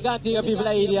 You think Antigua people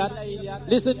are idiot?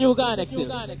 Listen, new Garnexil.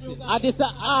 And this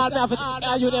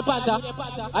are you named Panther?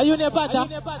 Are you named Panther?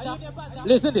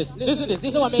 Listen this. This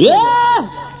is what makes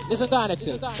Listen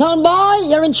Garnexil. Son boy,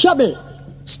 you're in trouble.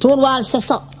 Stonewall says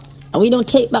so. And we don't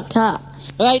take back talk.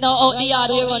 Right now, out the yard,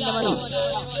 we run them enough.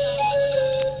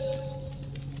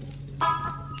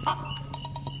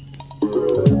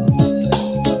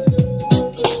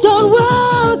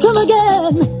 Stonewall, come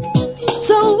again.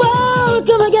 Stonewall,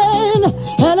 come again.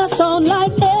 And I sound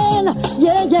like men.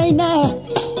 Yeah, now.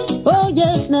 Oh,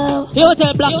 yes, now. You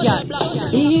tell Blackkat.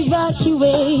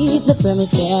 Evacuate the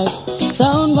premises.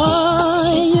 Sound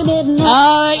boy, you didn't.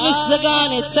 Alright, Mr.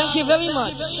 Garnet, thank you very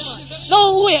much.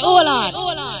 No, wait, hold on.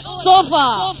 So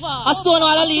far, a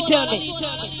Stonewall lead tell me.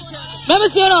 Let me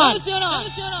see it on.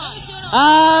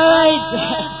 Alright.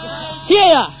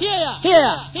 Here.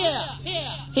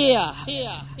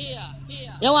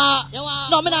 You want?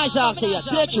 No, me nice ask you.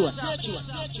 Play tune.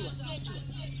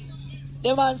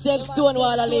 The man said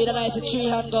Stonewall lead and I said 3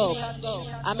 hand go.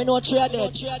 I mean no 3 are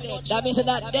dead. That means they're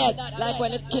not dead. Like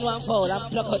when the king one fall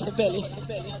and pluck out the belly.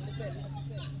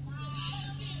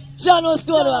 John was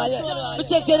Stonewall, yeah. We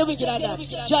check the wicked and that.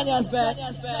 Johnny has been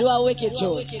do a wicked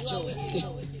show.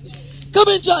 Come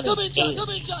in, Johnny.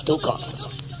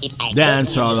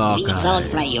 Dancehallorchives. Sound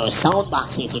fly your sound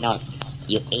boxes, you know.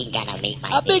 You ain't gonna make my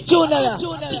a big tune there.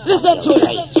 Listen to it.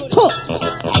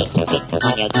 I spit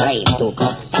on your grave,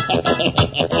 Tuco.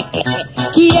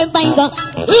 Can't find the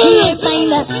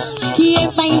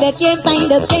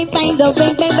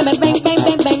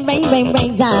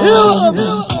bang sound.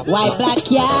 Why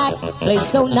Blackkat plays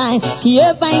so nice?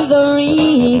 Can't find the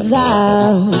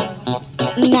reason.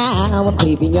 Now I'm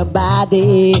creeping your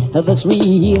body, that's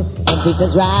real.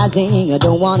 Temperature's rising, I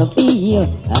don't wanna feel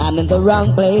I'm in the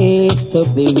wrong place to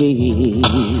be.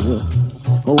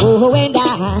 Oh, and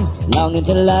I longing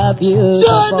to love you.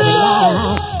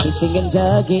 Kissing and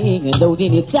tugging and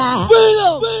holding you tight.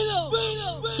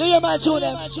 You hear my tune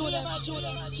them?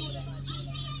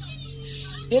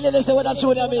 You listen what that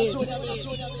tune them mean?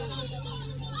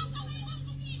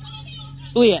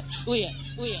 Wait.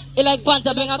 He like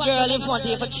Panther bring a girl in front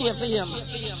of you for cheer for him.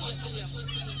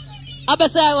 I bet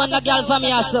say I want a girl for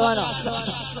me also, no?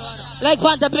 Like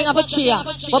Panther bring up a cheer.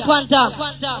 But Panther,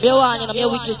 you want, you know, me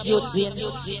wicked youth scene.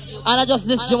 And I just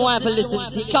this to wife to listen,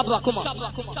 see. Kappa, come on.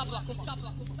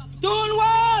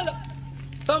 Stonewall!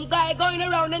 Some guy going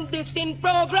around and dissing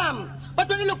program. But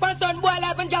when you look for son boy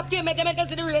life and job game, make them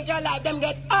consider your life, them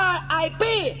get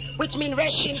R.I.P., which means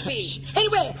rest in peace.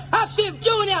 Anyway, Active,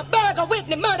 Junior, Burger,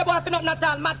 Whitney, murder boy for nothing at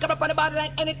all. Mad come up on the body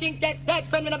like anything, dead,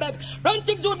 friend in a bag. Run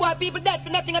things good boy, people dead for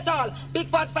nothing at all. Big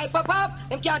 45 pop off,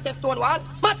 them can't test stone wall.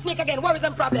 Mad sneak again, worries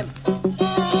and problem.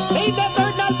 He's the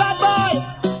original bad boy.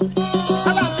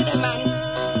 About to them, man.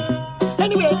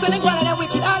 Anyway, so they go on and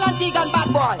wicked, all Antigua and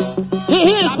bad boy. He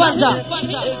is sponsor.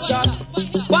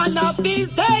 One of these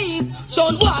days,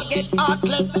 Stonewall get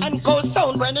heartless and cold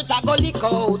sound when it a gully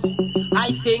code.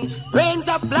 I sing, rains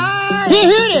are fly. Hear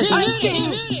this. I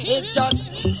sing, it's just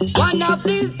one of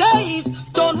these days,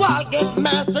 Stonewall get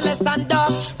merciless and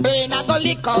dark, rain a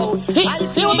gully code. I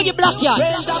sing, he want me to get Blackkat.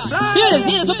 rains are fly. Hear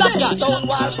this for Blackkat.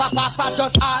 Stonewall papa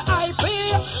just R.I.P.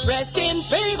 Rest in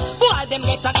peace. Boy, them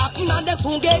get a happen and them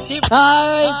soon get the.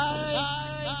 Alright.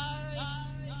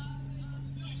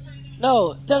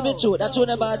 No, tell me the truth. That's true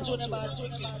bad.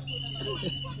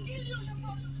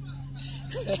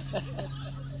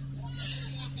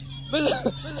 Me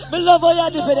love how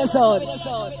you defend the sound.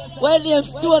 When name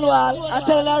Stonewall, I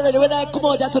tell you already, when I come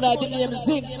out here tonight, the name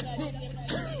Zinc.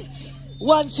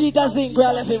 One sheet of zinc we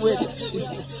left him with.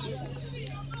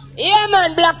 Yeah,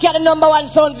 man, Blackkat the #1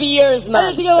 sound for years, man.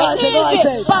 Anything you want to say, go on,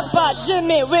 say. Papa,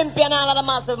 Jimmy, Wimpy, and all of the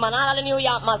massive, man. All of the New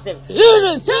York massive. Hear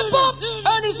this. Hip hop,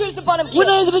 earning streets upon them. We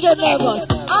don't even get nervous.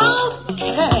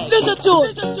 Hey. Listen to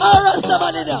it. Our Rasta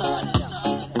man in there.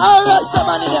 Our Rasta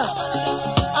man in there.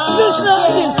 Listen to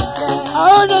this.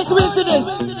 Ernest Wilson is.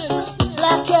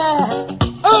 Blackkat.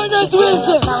 Ernest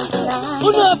Wilson.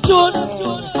 Who know tune?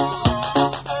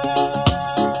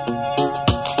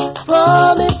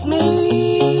 Promise me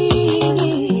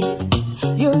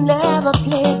you'll never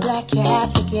play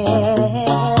Blackkat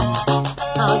again.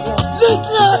 Listen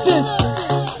to this.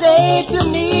 Say to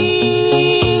me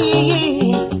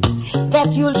that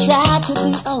you'll try to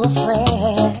be our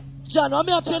friend. John, I'm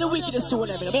going to play the wickedest tune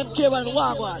them. I'm going to play one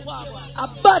wagwan. A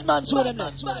bad man tune them.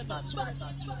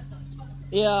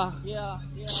 Yeah.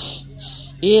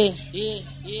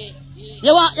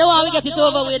 You want to get it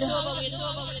over with?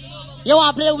 You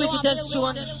want to play wickedest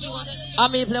tune? I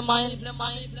mean play mine.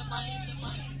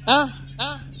 Huh?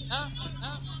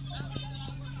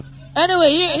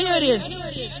 Anyway, here it is.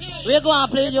 We're going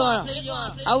to play your.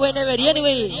 I went ready.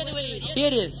 Anyway, here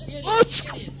it is.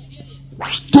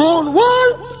 Stonewall,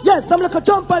 yes, I'm like a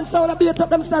jump and sound a beat up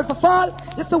themselves for fall.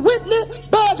 It's a Whitney,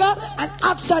 Burger, and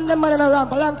Action, them man in a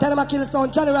ramp. A long time I kill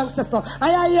sound, Johnny Rank says so.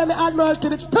 I hear me Admiral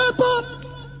Tibbetts, step up!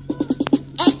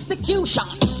 Execution.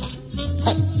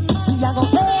 Hey, we are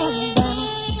gonna end them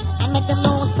and let them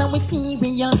know so we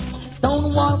serious.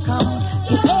 Stonewall come,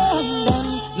 we end them.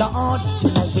 Lord,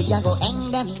 tonight we are gonna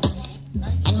end them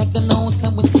and make them know so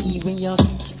we serious.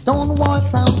 Stonewall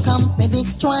sound come, we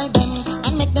destroy them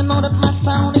and make them know that my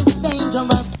sound is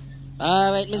dangerous.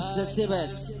 Alright, Mr.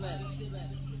 Tibbetts.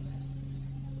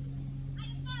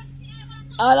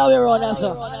 All the way around here,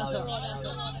 sir.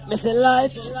 Mr.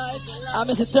 Light and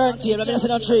Mr. Turntable, I'm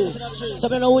Mr. Tree. So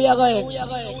I know where you're going.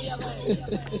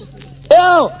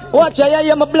 Yo, watch ya,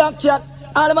 yeah, my Blackkat.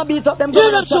 All of my beats up them. Hear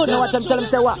them tune. Watch them, tell them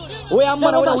say what? We are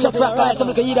man, we don't practice.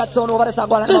 Some can hear that sound over the song.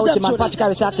 Listen, man, patch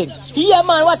carry setting. Yeah,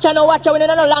 man, watch ya now, watch ya. We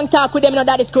don't no long talk with them, no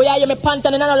daddy's crew. Yeah, you me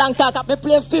panting, no long talk. Me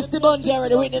play 50 months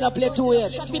already, we didn't play 2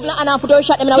 yet. People and after those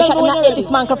shot them, now shot them like this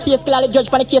man can face kill all the judge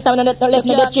for the case and left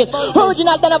me dead shit.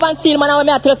 Original Donovan Steel, man,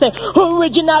 I tell you say.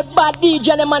 Original bad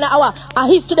DJ, the man, a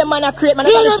history, the man, a create, man,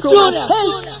 Hear them tune. Hey,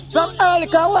 from early,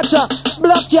 can watch ya.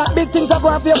 Blackkat, big things are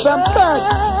going for you from birth.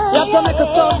 You have to make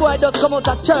a sound boy just come out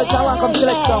of church and want to come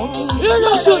select sound. Hear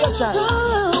them tune.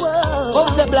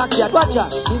 What's the Blackkat? Watch ya.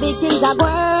 Big things are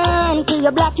going to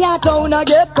your Blackkat. Sound a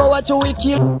get power to we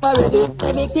kill already.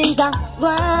 Big things are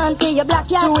going to your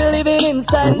Blackkat. You will living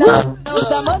inside now.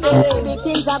 Big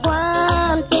things are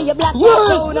going to your Blackkat.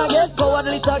 Sound a get power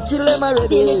little kill them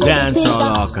already.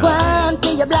 Dancehallarchives. Going to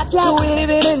your Blackkat. You will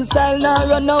living inside now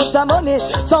run out of money.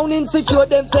 Sound insecure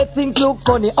them say things look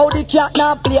funny. How the cat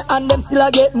now play and them still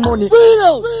a get money.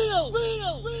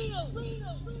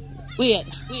 Wait.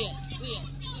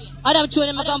 Adam tune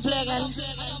him can play again.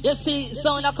 You see,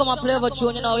 sound that come and play over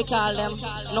tune, you know we call them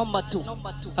number 2.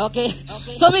 Okay?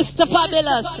 So Mr.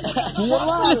 Fabulous.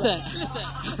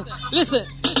 Listen.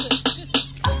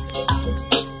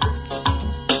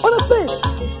 Honestly.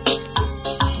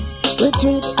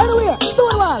 Retreat anywhere.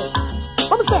 Stonewall.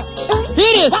 What say?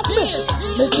 Here it is. Watch me.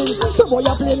 Listen, some boy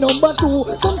a play number 2.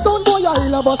 Some stone boy a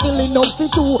hill a bustling up for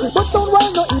 2. But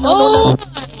Stonewall no in no.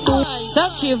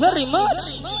 Thank you very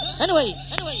much. Anyway.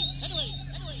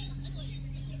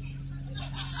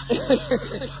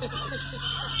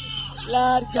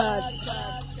 Lord God.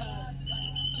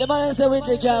 The man say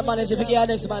Whitney can't manage if you get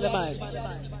next man the mic.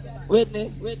 Whitney,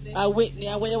 Whitney,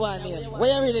 and where you want name?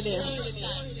 Where you really name?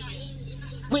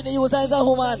 Whitney, you was as a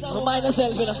woman, so mind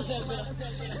yourself, you know.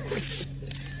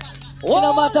 It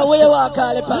no matter where you want,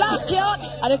 call it,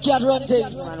 and you can't run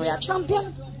things. Man, we are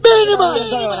champion. Beenie man!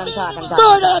 Murder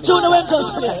that tune when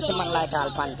just play. It's a man like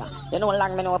Al Panther. You know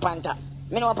long me know Panther.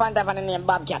 Me know Panther from the name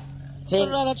Bobcat. See?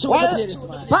 Well,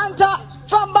 Panther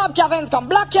from Bobcat and come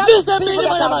Blackkat. This the Beenie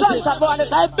man, I'm saying.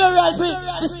 Like burial free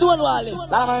to Stonewall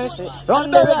list.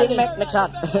 Run the ready, make me chat.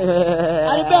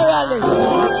 And the burial list.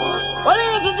 What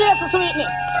is the Jesus sweetness?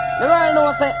 The world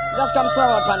knows it. Just come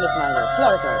slow up on this man.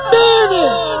 Slow it out. Beenie!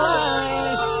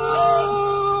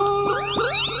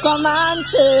 Come on,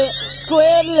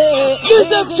 squidly. Use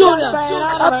them tune,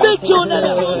 a big tune,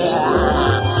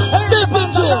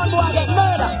 big tune.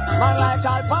 Man like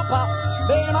Al Papa,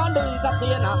 Beenie man do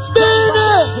entertainer.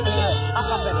 Beenie!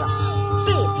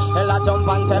 See, Ella jump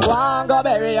and say, "One go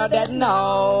bury you dead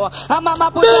now." And Mama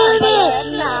put your hand on your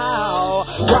head now.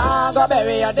 One go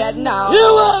bury you dead now.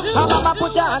 And Mama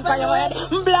put your hand on your head.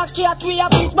 Blackkat, we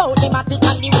have this bout him, I think,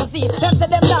 and you see. Them say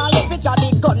them now live with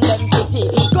the gun, them pretty.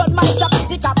 Gun might have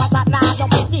pretty, cap a shot, now you're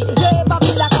pretty. Never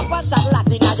feel like a shot,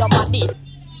 Latin, now you're body.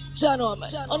 Chano, man.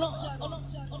 Oh no.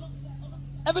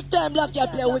 Every time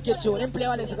Blackkat play a wicked tune, him play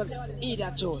one less because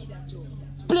idiot tune.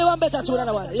 Play one better tune than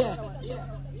the one, yeah.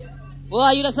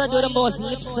 Why you just do the most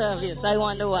lip service? I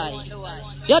wonder why.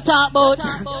 You talk about,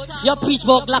 you preach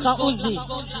about Glock and Uzi.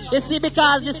 You see,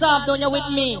 because this afternoon you're with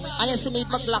me, and you see me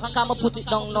with Glock and come and put it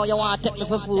down now, you want to take me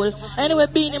for fool. Anyway,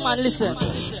 Beenie man, listen.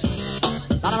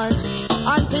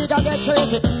 Antigua get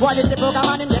crazy. What is the program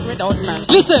and him get without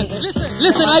mercy?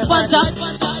 Listen, I Panther.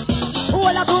 Who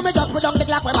will I do me just put down the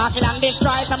Glock, we mark it and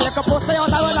destroy some little pussy out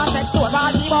of one next door.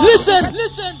 Listen.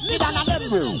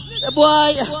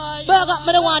 Boy, Burger,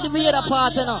 I don't want to hear that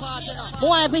part, you know. I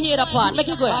want to hear that part. Make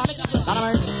it go ahead.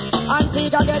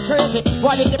 Antigua get crazy.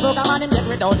 What is the program and him get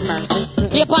without mercy?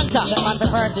 Hey, Panther.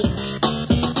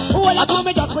 Who will I do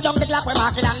me just put down the Glock, we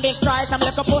mark it and destroy some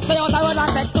little pussy out of one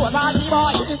next door.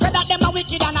 Boy, say that them are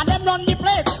wicked and them run the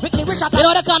place. Wicked wish at you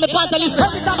know they call me Panther, listen.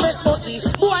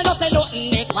 Boy, I don't say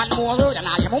nothing. It's one more road and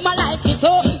all your mama like it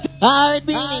so. Alright,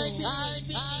 Beenie.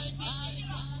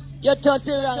 You touch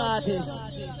the wrong artist.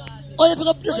 Oh, you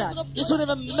forgot to do that. You shouldn't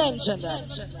even mention that.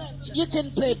 You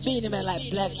can play Beenie man like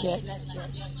Blackkat.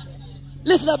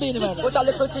 Listen to Beenie man. Put a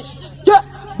little tick. Yeah,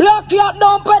 Blackkat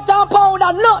don't pet and pound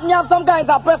and nothing. You have some guys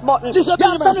that press button. Listen to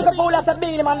Beenie man. Some fool that said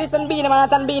Beenie man, listen Beenie man,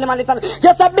 and Beenie man, listen.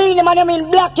 You said Beenie man, you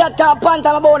mean Blackkat can't punch.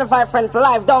 I'm a bona fide friend for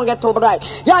life. Don't get too bright.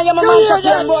 Yeah, you're my man,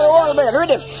 so boy, all bed. Read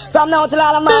him. From now till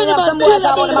all the man, you have some boys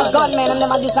that want them a gunman and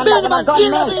them a this and that, them a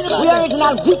gunman. We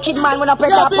original wicked man when I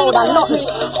press that powder, nothing.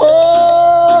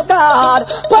 Oh God,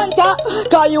 Panther,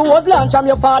 cause you was lunch from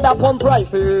your father pump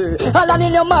rifle. And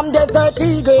in your mom desert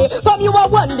eagle. From you a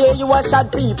one day you a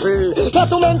shot people. Not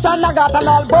to mention I got an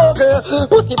all bogle.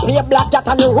 Pussy play Blackkat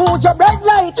and you hold your red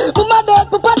light. Puma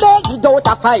dead, without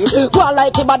a fight. Go on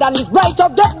like him and his bright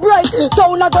up get bright.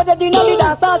 So now go to dinner the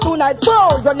dance tonight.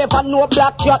 Bro, you never know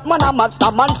Blackkat man a match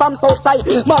the man from Southside.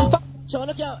 Man from Sean,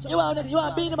 look out. You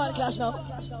want Beenie man clash now?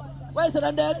 Where is it?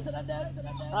 I'm dead.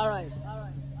 Alright.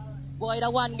 Boy,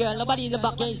 that one girl, nobody in the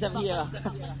back is here.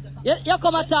 You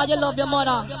come and tell you love your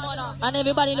mother. And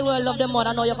everybody in the world love their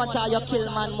mother. Now you can tell you kill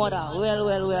man mother.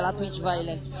 Well, at which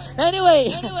violence.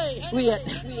 Anyway,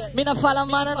 wait. Me not follow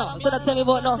man no. So that tell me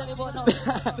about no.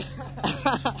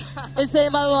 It's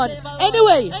saying my one.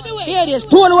 Anyway, here it is.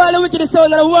 Stonewall, the wickedest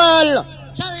sound of the world.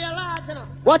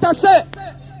 What I say?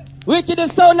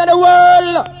 Wickedest sound of the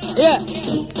world. Yeah.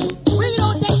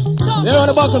 We're on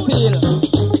the battlefield.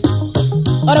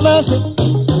 On the mercy.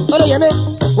 Oh, you hear me?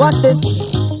 Watch this.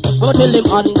 Go tell him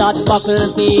on that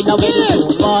battlefield with the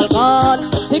Stonewall gun.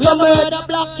 He come murder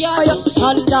Blackkat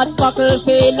on that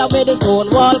battlefield with the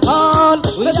Stonewall gun.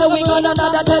 We say we gonna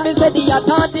another time. He said the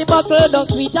attack the battle, the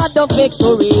sweeter the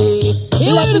victory. He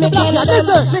let me tell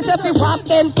them. Me say we whap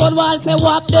them. Stonewall say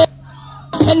whap them.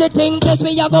 Anything this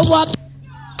we a go whap.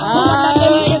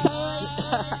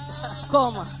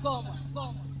 Come on.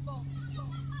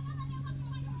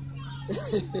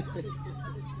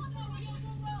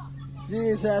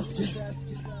 Jesus.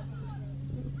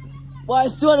 Boy,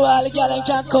 Stonewall, the girl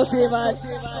can't cuss him, man.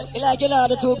 He like, you know,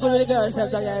 the two good with the girls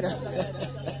sometimes.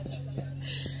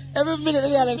 Every minute the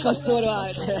girl cuss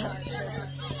Stonewall.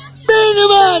 Beenie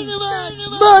man!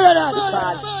 Murder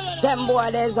that! Them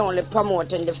boy, there's only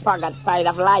promoting the faggot side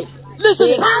of life.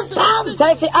 Listen, so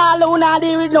you see, all who not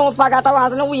deal with no faggot, I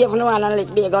want to wave no one and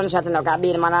lick big gunshot in the car.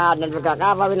 Beenie man, I had nothing for crack.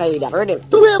 How we know you that? Ready?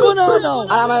 Wave banana!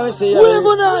 I'm going to see you. Wave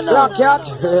banana! Blackkat.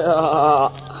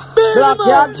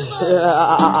 Blackkat.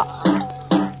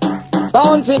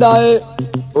 Sound fi die.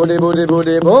 Booty booty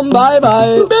booty boom bye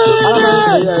bye.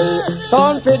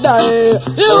 Sound fi die.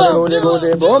 Booty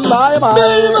booty boom bye bye.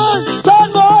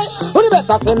 Son boy, who the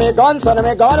better see me gun, son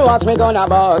me gun, watch me gonna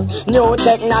bust. New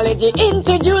technology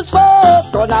introduced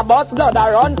first. Coulda bust blood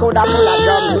a run, coulda pull a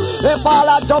drum. If all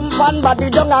a jump and body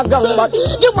dung a gun, but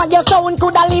you and your sound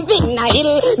coulda live in a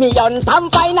hill. Me done some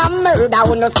fine and murder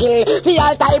with no skill. The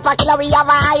all type of killer we have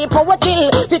a high power kill.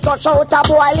 The touch out a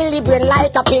boy lily brain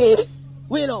like a pill.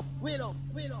 Wheel up.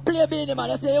 Play Beanie Man.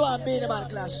 You say you want Beanie Man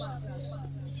clash.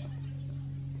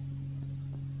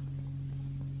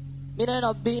 Me don't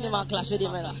know Beanie Man clash with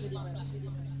him.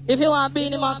 If you want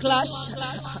Beanie Man clash,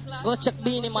 go check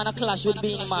Beanie Man a clash with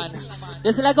Beanie Man.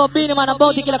 You see like how Beanie Man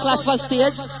about to kill a clash for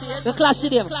stage, you clash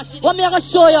with him. What me I gonna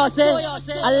show you, say,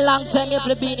 a long time you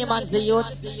play Beanie Man's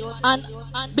youth, and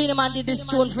Beanie Man did this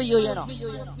tune for you, you know.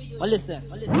 Well, listen.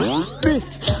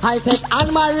 I take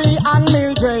Anne-Marie and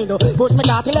Mildred, push me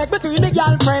coffee leg between me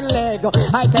girlfriend leg.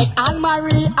 I take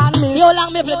Anne-Marie and Mildred. You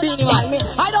long me play Beanie Man?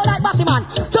 I don't like Batty Man,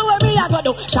 so what me I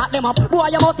go do? Shot them up, boy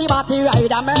you must see Batty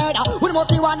ride a murder. We must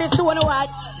see one this one right.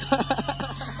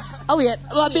 Oh wait,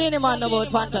 what Beanie Man about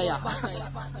Pantaya?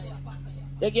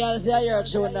 The girls say you're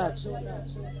tune that.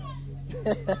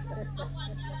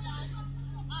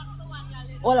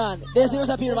 Hold on, there's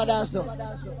a people my dance to.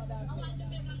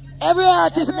 Every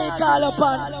artist may call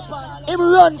upon him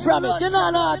run from it. You know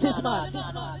an artist, man.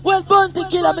 When Bounty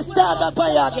Killer, me start back for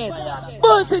you again.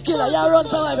 Bounty Killer, you run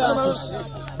from every artist.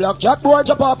 Blackkat boy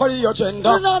chop off for the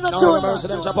agenda. No mercy,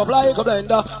 them chop up like a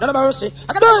blender. No mercy.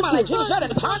 I got a man like Jimmy Cheddar,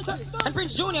 the Panther, and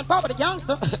Prince Junior and Papa the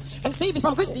Gangster, and Stevie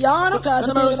from Cristiano. Because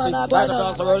no mercy. Right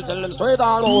across the world, tell them straight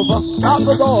all over. Top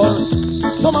the door.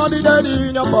 Somebody dead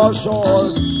in your for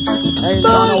sure. Ain't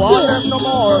gonna want them no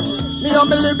more. Me and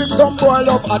me lyrics, some boy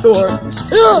love adore.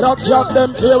 Blackkat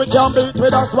them here we can't beat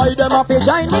with us. Why them have to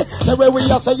join me? The way we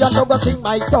are say you no go sing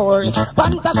my story.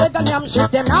 Panther second yam shit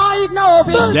them I ignore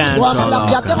me.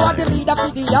 Blackkat them are the leader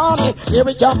for the army. Here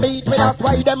we can't beat with us.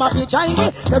 Why them have to join me?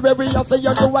 The way we are say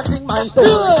you no go sing my story.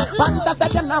 Panther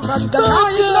said them not run them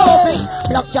I ignore me.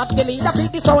 Blackkat the leader for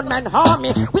the sound man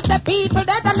army. We say people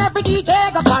dead and every DJ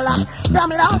go follow. From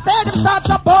long say them start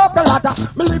to pop the ladder.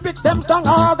 Me lyrics them strong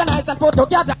organized and put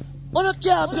together. We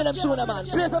can't play them tune, man.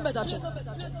 Play some better tune.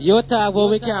 You talk about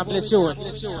we can't play tune.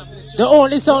 The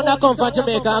only sound that come from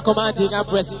Jamaica and come and think and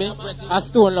press me is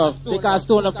Stone Love. Because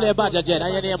Stone Love play Badger Jet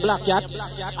and you name Blackkat.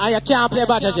 And you can't play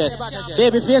Badger Jet.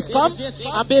 Babyface come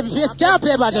and Babyface can't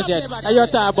play Badger Jet. And you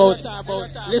talk about,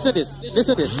 listen this.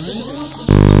 Listen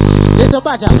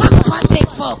Badger.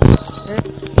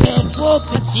 Bed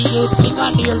books and cheat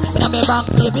fingernail in a me back,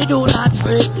 baby do not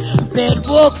fret. Bed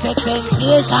books and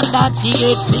sensation that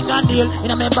cheat fingernail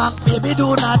in a me back, baby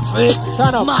do not fret.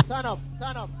 Turn up.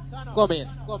 Come in.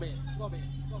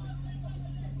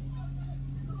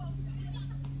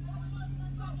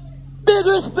 Big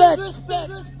respect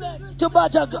to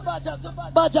Badger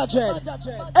Dread.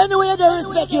 Anyway, they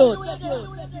respect you.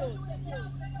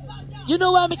 You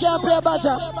know why me can't play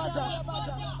Badger?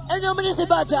 And you mean say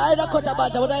Badger, I don't cut a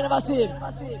Badger, but I never see him.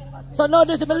 So now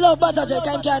this is me love Badger, I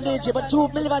can't DJ, but 2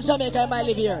 million in Jamaica I might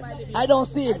live here. I don't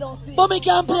see him. But me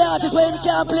can't play artist where he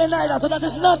can't play neither, so that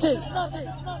is nothing.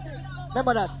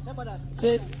 Remember that.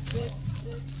 See?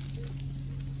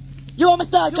 You want me to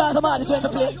start cause some artists when me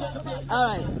play?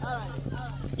 Alright.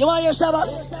 You want your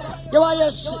Shabbat? You want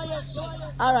your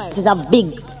Alright. This is a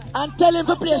big and tell him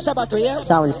to play Shabbat to you.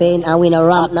 sound saying, and we no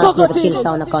ramp not to kill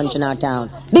sound of country in our town.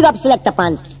 Big up Selector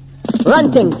Pants.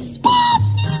 Run things.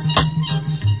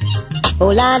 Oh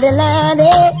lady, lady.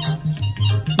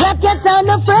 Blackkat sound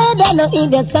afraid, I no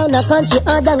idiot sound of country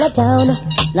or down the town.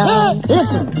 Now,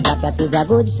 listen, Blackkat is a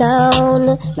good sound,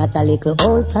 not a little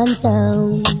old pan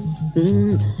sound.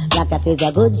 Blackkat is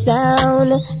a good sound,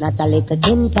 not a little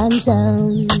tin pan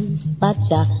sound.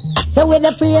 Gotcha. So with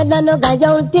the prayer, no guy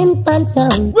old tin pan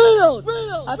sound. Real.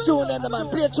 A tune then the man,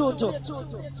 play a tune too.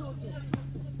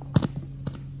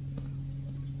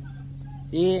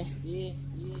 Yeah.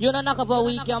 You don't knock up what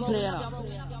we can play now.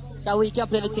 Because we can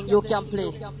play anything you can play.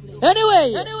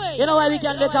 Anyway, you know why we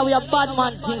can let we are bad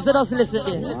man sing, so just listen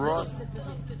to this.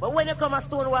 But when you come a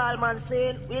Stonewall man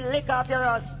saying, we lick off your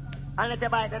ass and let you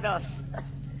bite the dust.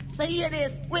 So hear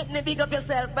this, Whitney, big up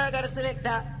yourself, Burger the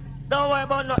Selector. Don't worry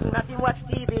about nothing, not even watch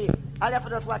TV. All you have to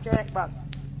just watch your neck back.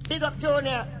 Big up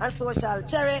Junior and Social.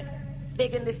 Cherry,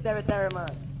 big in this territory, man.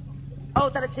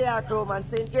 Out of the chair crew, man.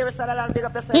 St. Gary Sutherland, big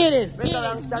up yourself. Here it is. Bring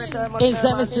along Jonathan,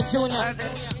 Inside Mr. Junior.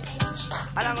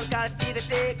 And I'm gonna see the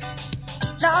dick.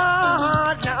 No.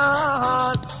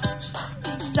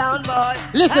 Sound boy.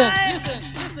 Listen.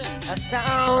 Hey. A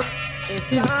sound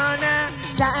is gonna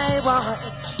die, boy.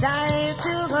 Die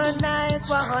tonight,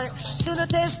 boy.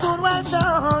 Shouldn't taste good one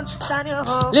sound. Stand your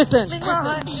home. Listen.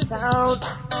 Sound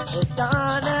is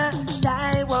gonna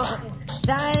die, boy.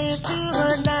 Die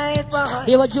tonight, boy.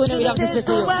 Here what Junior we have to say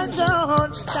to you.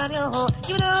 Stand your home.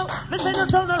 You know, listen, no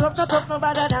sound no rough, no talk no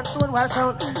better than Stonewall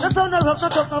sound. No sound no rough, no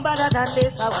talk no better than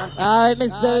this one. Alright,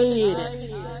 Mr. Reed.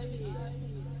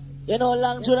 You know,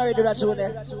 long Junior we do that tune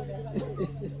there.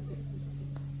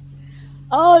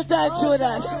 All time tune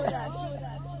that.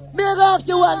 May I ask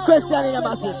you one question in a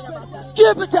massive?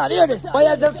 Keep it on, hear this. Why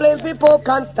are the flame people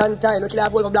Constantine? We kill a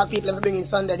whole of black people and bring in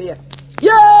Sunday there.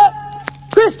 Yeah!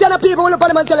 Christian people will look at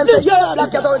them and tell them, say, yeah,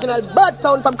 Blackkat original, bad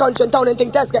sound from country and town and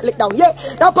things just get licked down, yeah.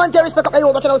 Now, Panther, respect up the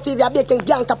over to now, Stevie, a baking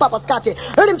gangster, Papa Scotty.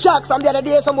 Heard him chalk from the other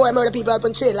day, some boy murder people up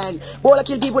on trail line. Bola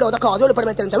kill people without a cause, only put them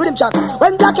and tell them, heard him chalk.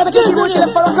 When Blackkat kill people, kill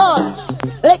them for a cause.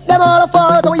 Lick them all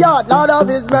apart, our yard, Lord of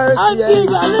his mercy,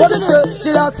 yeah. What is it?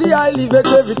 Till I see I leave it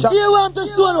every time. You want to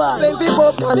Stonewall? Flame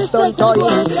people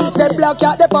Constantine. Said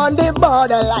Blackkat, they on the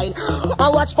borderline. I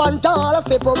watch Panther,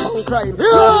 step up on crime.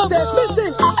 Say,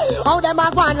 listen, how them are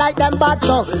going like them bad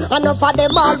so. Enough of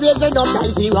them always end up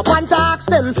like zero. Panther ask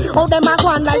them, how them are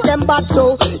going like them bad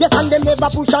so. Yes, and them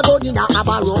never push a gun in a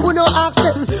barrow. Who no ask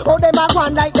them, how them are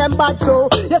going like them bad so.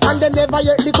 Yes, and them never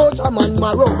yet the coach a man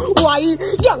marrow. Why?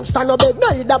 Youngster no bed,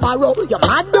 neither barrow. You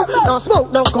mad? No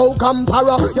smoke, no coke and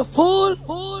parrow. You fool.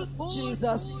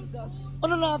 Jesus. I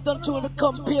don't have to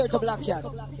compare to Blackkat.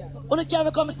 I can't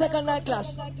become second like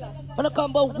Clash. I don't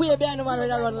come but way behind the man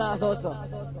when I run last also.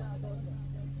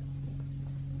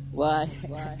 Why?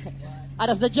 And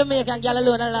that's the Jamaican girl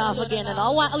alone and laugh again. And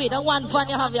wait, that one fan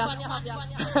you have, yeah.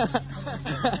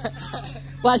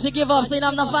 Why she give up? So you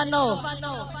have no fun now.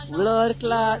 Blood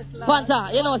clot. Panther,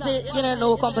 you know, say you don't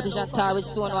know competition tie with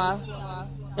Stonewall.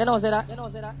 You know, say that?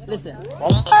 Listen.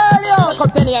 Earlier,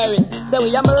 company hearing. Say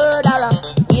we a murderer.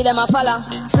 We them a fella.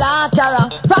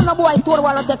 Slaughterer. From the boy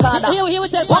Stonewall on the corner. Here we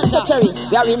tell What's the cherry?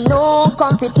 We are in no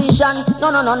competition.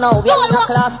 No. We are in a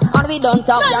class and we don't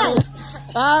talk.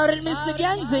 Alright, Mr.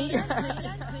 Ganzi.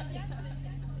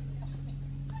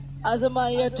 As a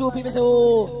man here, two people say,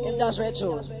 oh, him that's red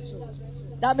show.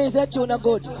 That means that tune not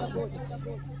good.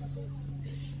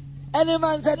 Any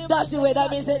man said dash the way, that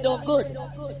means they don't good.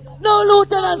 No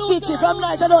Lieutenant Stitchy from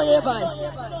night, I don't hear advice.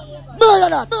 Murder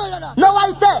that. No, I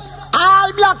say,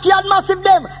 all Blackkat massive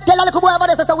them. Tell a little boy about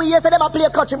this, so we hear say them a play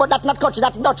country, but that's not country,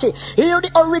 that's dutchy. Hear the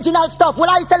original stuff.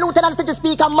 Well, I say Lieutenant Stitchy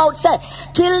speak and mouth say,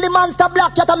 kill the monster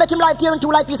Blackkat and make him life tear into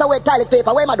like piece of wet toilet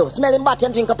paper. Where am I do? Smell him batty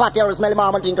and drink a patty or smell him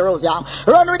arm and drink a rose, yeah.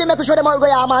 Run with him, make sure them all go,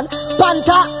 yeah, man.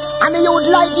 Panther, and the youth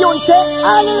like you say,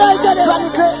 all the right of them.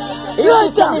 Chronicle,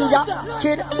 Right, ninja,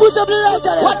 kid. Put up the right of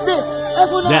them. Watch this.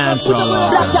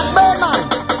 Dancehallarchives. Blackkat Birdman,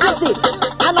 acid,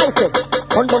 and I say,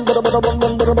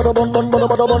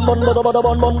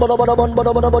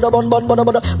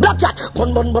 Blackkat.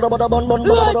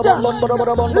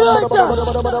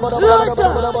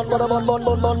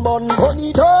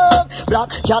 Honey dog,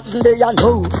 Blackkat they a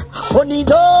know. Honey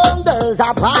dog, there's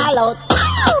a pile out.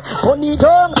 Honey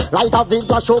dog, light a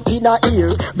vintage shop in a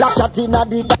ear. Blackkat in a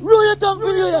deep. Roll your tongue for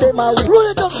you. Roll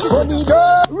your tongue. Honey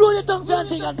dog, roll your tongue for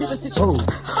anything and people stitch. Roll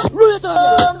your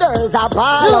tongue. There's a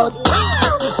pile out.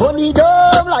 Honey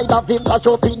dog, light a vintage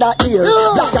shop in a ear.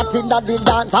 Blackkat in a deep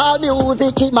dance all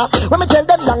music in my. When me tell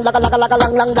them lang lang lang lang lang lang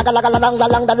lang lang lang lang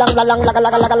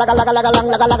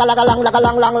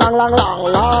lang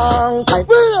long time.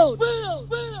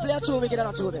 Play a tune, make it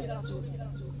a tune.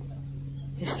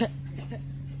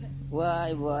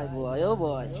 Boy, oh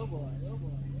boy.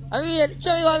 I really,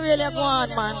 show you what really go on,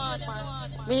 man.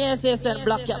 Me here say send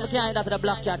Blackkat, me can't that to the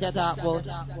Blackkat you talk about.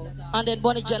 And then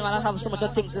Bonnie General have so much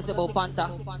of things to say about Panther.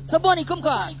 So Bonnie, come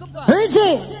cause. Who is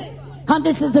it? And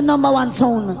this is the #1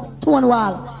 sound,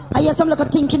 Stonewall. I hear some little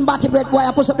thinking body bread boy,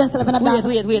 I push up themselves in a dance.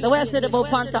 Wait. What I said about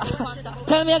Panther?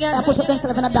 Tell me again. I push up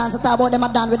themselves in a dance, I talk about them a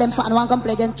dance with them fan, one come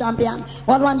play against champion.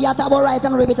 One you talk about right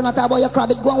and ribbit and I talk about your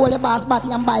crab it, go and hold your boss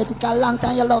body and bite it, cause long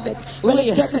time you love it. When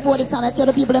you get before the sun, I see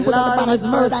the people them put on the banners,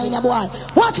 murder in your boy.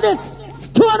 Watch this!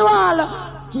 Stonewall!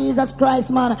 Jesus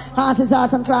Christ, man. Ass is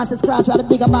ass and class is class. We have a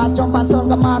bigger ball, jump and son,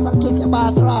 come ass and kiss your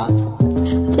boss, Ross.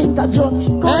 Think a joke.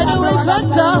 Anyway,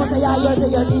 Panther. Say, yeah,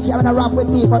 you're DJ and I rap with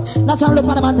people. That's why I look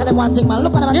at them and tell them one thing, man.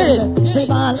 Look at them and tell them,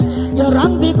 people, you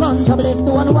run the country, but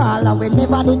Stonewall, and when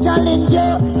nobody challenge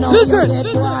you, no, you're dead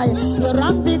boy. You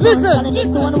run the country,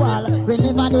 and Stonewall, when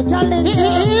nobody challenge you.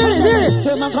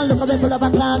 Hey, man, come look up and pull up a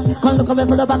class. Come look up and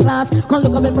pull up a class. Come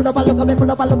look up and pull up and look up and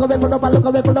pull up and look up and pull up and look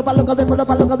up and pull up and look up and pull up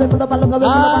and look up and pull up and look up and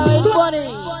pull up. It's funny.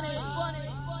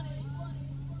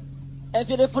 If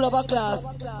you're full of a class,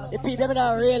 the people that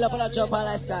are real up and a jump on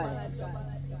the sky.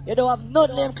 You don't have no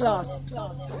name class.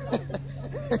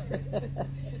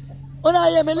 When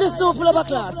I hear me, listen to full of a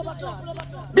class.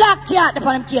 Blackkat, the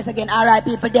them case again. Alright,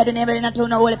 people dead and never in a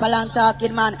tune, only for long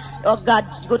talking, man. Oh God,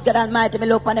 good God Almighty, me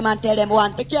look on them and tell them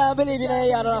one. I can't believe in a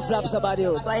yard on a flaps about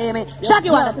you. So I hear me. Shaq,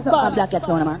 you want to say something Blackkat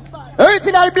sound, man?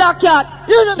 Original Blackkat.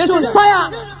 This is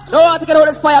fire. No one to get all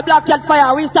this fire. Blackkat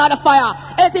fire. We start a fire.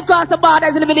 Anything cross the border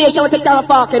is elimination. We take down a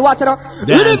pocket. Watch it up.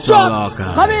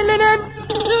 Dancehallarchives. Come in, Linen.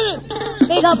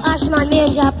 Big up Ashman,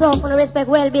 Ninja, Pro, for the respect,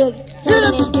 well big.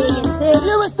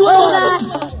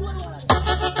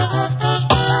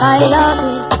 I love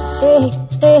you,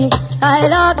 hey, I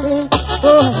love you,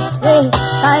 oh, hey,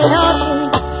 I love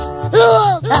you.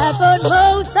 I put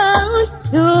most on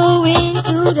doing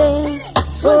today.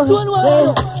 Oh,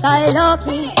 hey, I love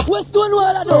you. Where's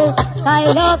Stonewall, I know?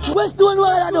 I love you. Where's Stonewall,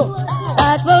 I know?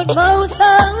 I put most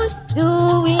on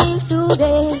doing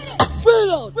today.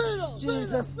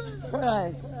 Jesus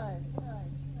Christ.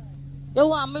 You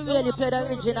want me really play the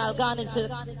original Garnet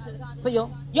Silk for you?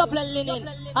 You play Linen.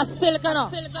 A silk, you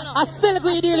know. A silk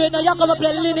you deal with now. You come and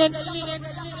play Linen.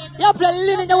 You play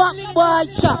Linen, you want boy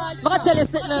chop. I can tell you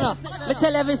something now. I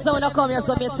tell every sound that come here,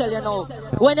 so I tell you now.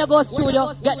 When you go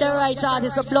studio, get the right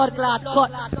artist, a blood clot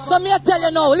cut. So I tell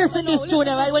you now, listen to this tune,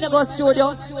 right? When you go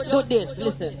studio, do this,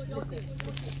 listen.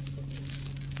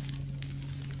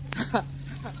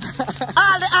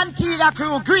 All the Antigua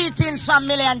crew, greetings from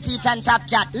Million Teeth and Top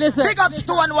Cat. Listen. Big up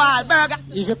Stonewall, Burger.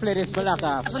 You can play this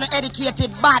Blackkat. That's an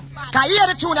educated bad. Can you hear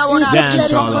the tune I want to play?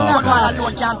 Stonewall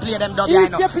alone can't play them, W, I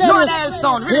know. No one else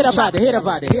sound. Hear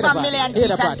about it. From Million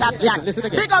Teeth and Top Cat.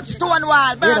 Big up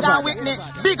Stonewall, Burger and Whitney.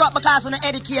 Big up because of an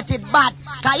educated bad.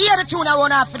 Can you hear the tune I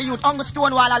want to for the youth? Uncle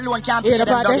Stonewall alone can't play them,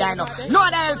 W, I know. No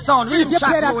one else sound. Rhythm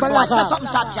track, road boy. Say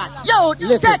something, Top Cat. Yo,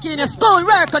 taking your school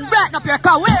work and breaking up your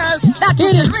career. That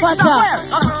is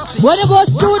when you go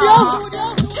studio,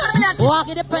 walk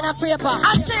in the pen and paper.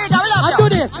 I do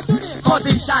this.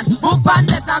 Position, book and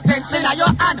lesson, pencil in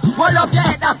your hand. Hold up your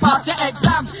head and pass your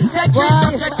exam. Take 3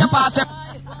 subjects, you pass it.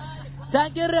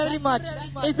 Thank you very much.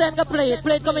 It's time to play it.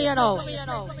 Play it, come here now.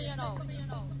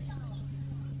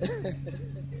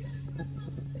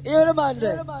 You're the man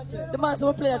there. The man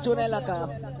who play a tune like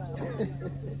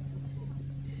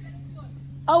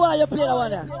how are you playing that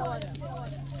one there?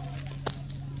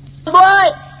 Boy,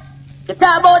 you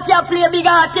talk about you play big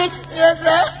artist? Yes,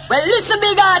 sir. Well, listen,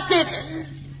 big artist.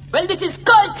 Well, this is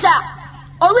culture.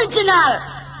 Original.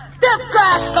 Step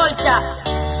class culture.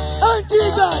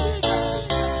 Antigua.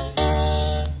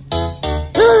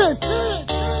 Here is.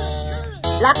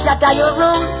 Blackkat are your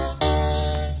room.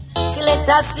 Select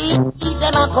a see, keep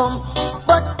them a come.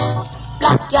 But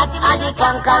Blackkat are the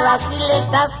conqueror.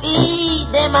 Select a see,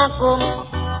 them a come.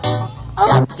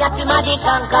 Blackkat are the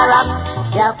conqueror.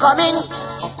 They are coming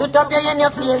to top you in your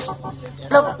face.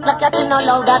 Look, Blackkat him no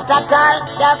loud at all.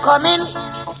 They are coming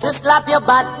to slap your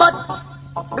bad butt.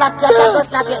 Blackkat are go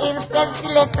slap you instead.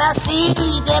 Select a see,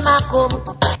 them a come.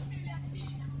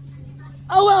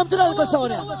 I want to know the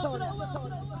sound.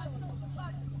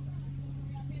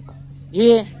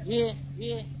 Yeah.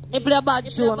 He play a bad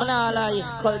tune, man, I like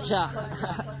culture.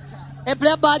 He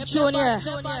play a bad tune here.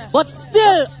 But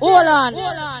still, hold on.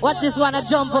 What this one, a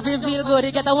jump up, he feel good.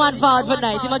 He get a 1 foul for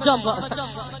night. He must jump up.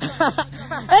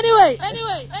 Anyway,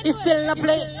 he still not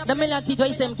play. The Million Teeth,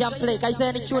 he say him can play. Because he say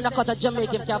any tune that cut a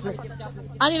Jamaican can play.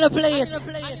 And he'll play it.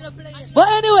 But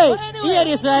anyway, hear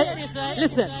this, right?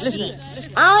 Listen.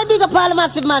 I big up all the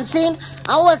massive man scene.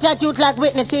 I work that youth like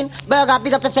witnessing. Burger,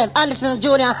 big up yourself. Anderson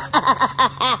Jr.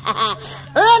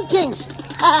 Run things.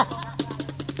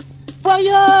 Boy,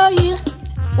 yeah.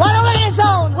 What a way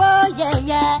sound. Boy,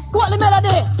 yeah. What the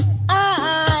melody?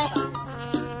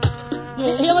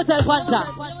 Yeah. Here we tell Quanta.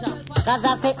 Cause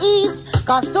I say eat.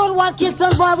 Cause Stonewall kids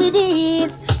some boy with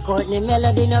it. Courtney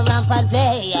melody no rampant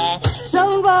play, yeah.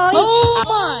 Sound boy. Oh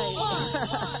my.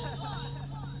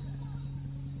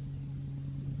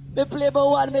 We play about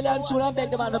 1 million tune and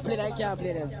beg the man to play that, I can't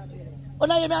play them. Oh,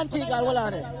 now you mean Antigua, hold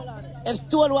on it. If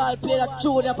Stonewall play that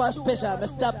tune up on special, I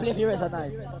stop play for the rest of the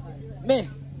night. Me.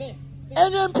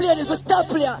 Anyone play this, but stop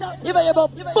play. Even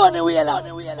about Bunny Wheeler.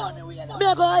 Me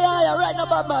I go higher, right now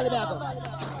Bob Marley, me I go.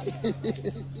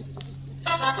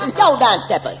 Yo, dance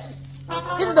steppers.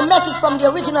 This is a message from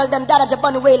the original them Dada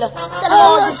Bunny Wheeler. Tell them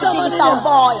all this to the sound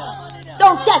boy.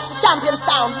 Don't test the champion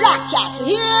sound. Blackkat, you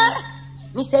hear?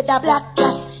 Me said that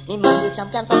Blackkat. Him and the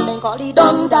champion something called the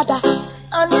Dumb Dada.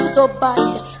 And him so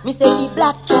bad. Me say the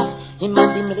Blackkat. Him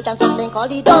and the militant something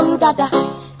called the Dumb Dada.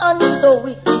 And him so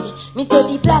wicked. Me say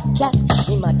the Blackkat.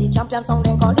 Him a the champion song,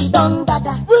 then call it Don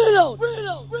Dada. Reload.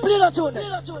 Play that tune.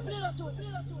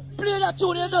 Play that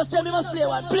tune. You just tell me must play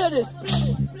one. Play this.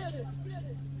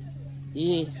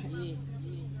 Yeah.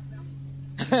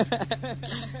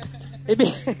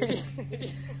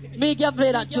 Me can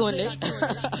play that tune.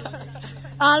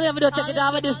 All we have to do is take it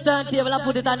off of this turntable and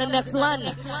put it on the next one.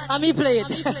 And me play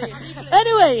it.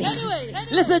 Anyway,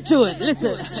 listen to it.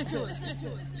 Listen.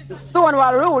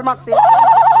 Stonewall rule, Maxi.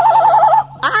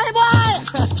 Aye, boy.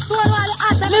 Stonewall, you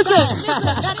answer the Listen.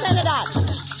 Don't tell me that.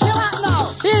 You want now?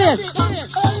 Here it is.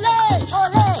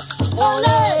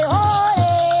 Ole.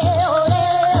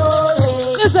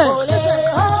 Listen.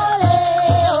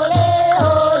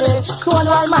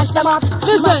 Stonewall, mash them up.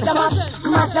 Listen.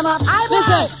 Mash them up. Aye, boy.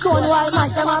 Listen. Stonewall,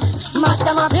 mash them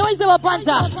up. Here we say what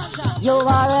Panta. You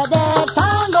are a dead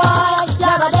town boy.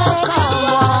 You're a dead town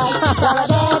boy. You're a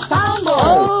dead town boy.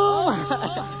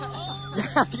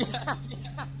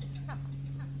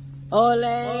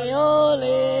 Ole.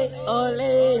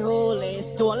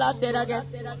 Stone like dead again.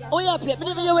 Oh yeah, play. Me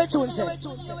never hear what tune say.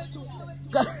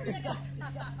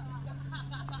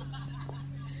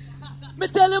 Me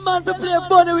tell the man to play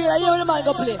Bunny Wheel. I hear when the man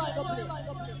go play.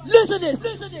 Listen this.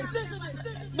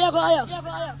 Me I go higher.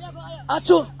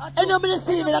 Achoo. And you me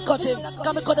see me, I cut him.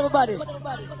 Come and cut everybody.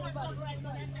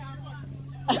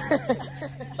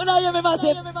 You know, you remember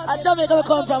saying, at Jamaica we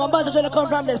come from, and Manchester we come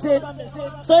from there, see?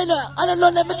 So, you know, I don't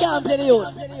know them, we can't play the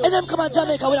youth. And them come to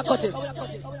Jamaica, we don't cut it.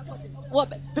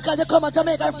 What? Because they come to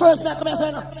Jamaica, I first, me I come here,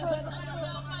 say, no.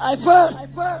 I first.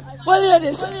 Well, hear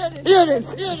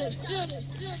this.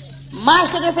 Mark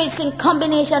Sacrifice in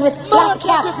combination with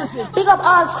Blackkat. Big up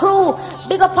all crew.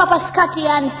 Big up Papa Scotty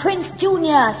and Prince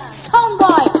Jr.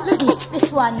 Soundboy. Catch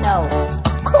this one now.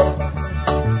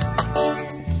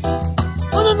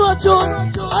 I don't know what tune.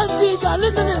 Antigua,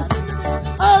 listen to this.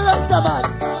 Rastaman.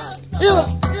 Here.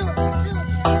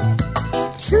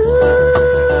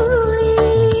 Truly,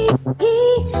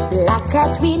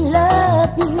 Blackkat, we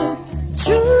love you.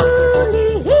 Truly,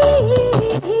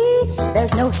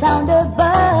 there's no sound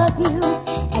above you.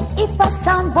 And if a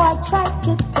sound boy tries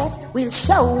to test, we'll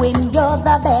show him you're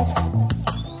the best.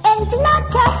 And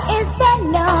Blackkat is the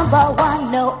number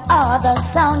one, no other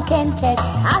sound can test.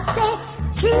 I say,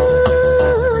 truly.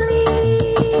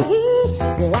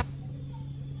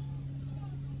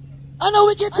 I know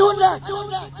we can tune that.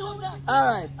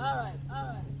 Alright.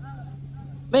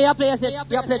 May you play,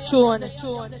 you play tune.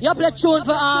 You play tune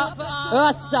for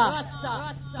Rasta.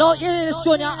 Now, in this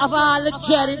tune, you have all the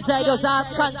jet inside us, all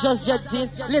conscious jet scene.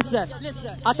 Listen.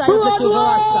 I try to play tune for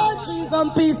Rasta. Cheese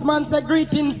and peace, man, say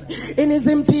greetings in his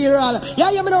imperial. Yeah,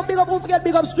 you know, big up, who forget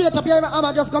big up straight up. Yeah,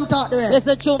 I'ma just come talk to him.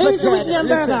 Listen, tune for Easy with them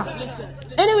burger.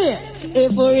 Anyway,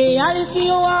 if for reality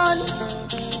you want,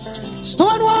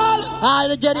 Stonewall. All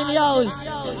the jet in the house.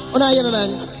 Oh, now, hear me,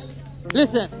 man.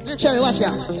 Listen. Cherry, watch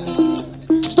ya.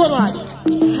 Stonewall.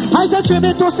 I said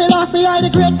tribute to Selassie, I the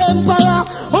great emperor.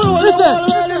 Listen.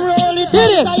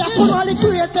 Hear it. I put all the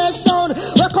greatest sound.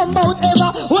 We come out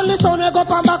ever. When the sound we go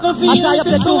on battlefield. I you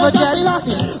play two for jet.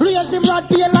 Raise him rod,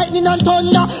 pain, lightning and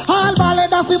thunder. All ballet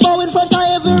that we bow in front of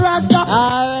every Rasta.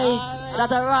 Alright.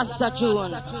 That's a Rasta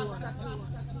tune.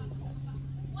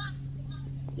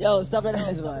 Yo, stop it,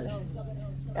 man.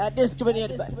 You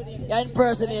discriminate, you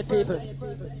impersonate people.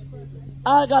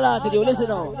 All gallant to you, listen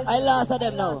now. I lost at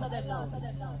them now.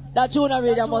 That tune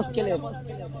already, I must kill him.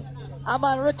 A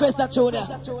man request that tune.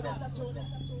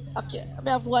 Okay, I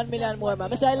have 1 million more,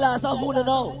 man. I say I lost a who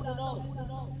now.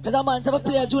 Because a man, if I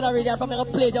play a tune already, if I'm going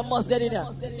to play it, I must get in here.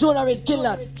 Tune already, kill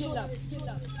that.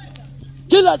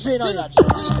 Kill that train on it.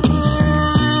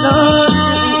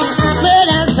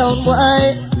 Murder sound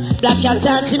boy. Blackkat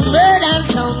dancing murder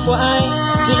sound boy.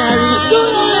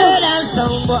 Murder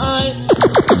sound boy.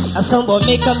 A sound boy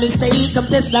make a mistake, come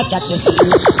test Blackkat to see.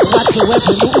 Watch your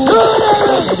weapon move.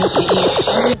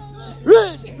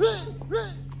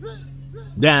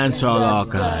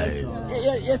 Dancehallarchives.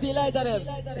 You see light at them.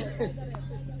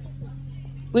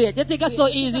 Wait, you think it's so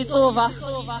easy, it's over?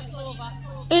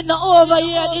 It's not over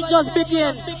yet, it just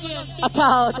begin.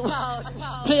 About.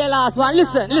 Play the last one,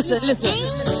 listen.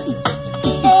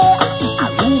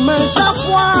 Rumors of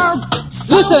war.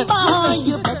 Listen.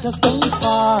 You better stay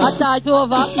far. I thought it's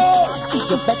over.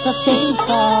 You better stay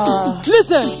far.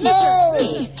 Listen.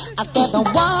 I said the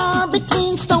war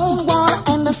between Stonewall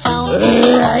and the sound.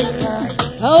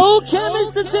 Okay,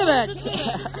 Mr. Tibbetts.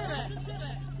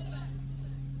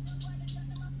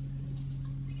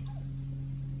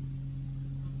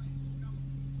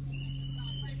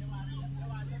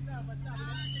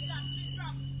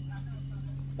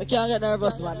 I can't get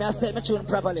nervous, man. I set my tune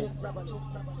properly.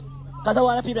 Because I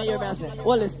want the people to hear me. I say,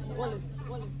 Wallace.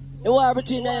 The war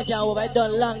between them can over. It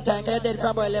done long time. Cause you're dead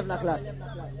from about 11 o'clock.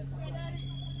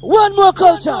 One more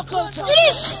culture. It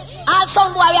is. All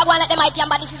sound boy, we are going to let them mighty,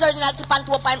 but this is original tip and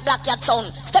 2-point Blackkat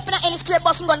sound. Stepping at any straight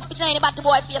busting gun, spitting any batty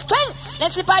boy face. Twang!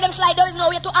 Let's slip out them slide, there is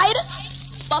nowhere to hide.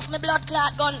 Bust me blood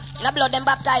clot gun, and the blood them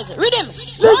baptized. Rhythm!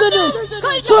 Listen to this!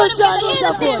 Culture,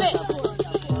 baby!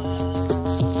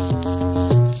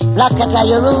 Blackkat are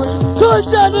your rule.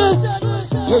 Culture,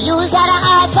 you use that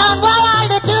hard sound boy all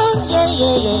the tune. Yeah.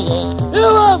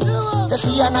 So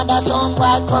see another sound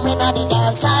boy coming at the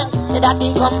dance hall. Say that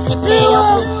thing come to play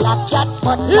up with Blackkat,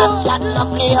 but Blackkat not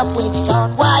play up with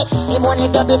sound boy. Him only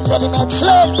dub him till he make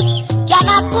slow.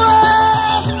 Cannot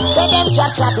boys, say them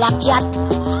capture Blackkat.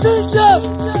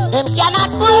 Them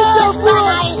cannot boys, man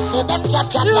I say them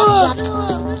capture Blackkat.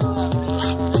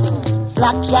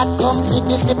 Blackkat come with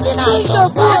discipline and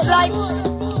sound boy. Like,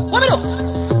 what me do?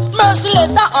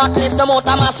 Merciless or heartless, no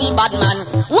matter massive bad man.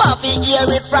 Want to hear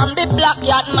it from the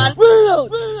Blackkat man.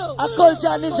 A culture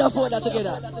and ninja for that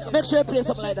together. Make sure you play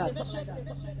something like that.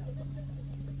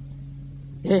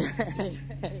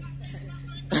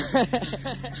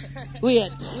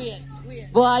 Wait.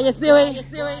 Boy, you see it?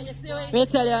 Me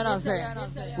tell you now, sir.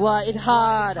 Boy, it's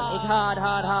hard.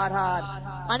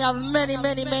 And you have many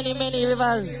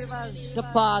rivers to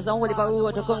pass and only for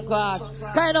road to come across.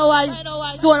 Kind of why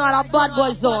Stone are a bad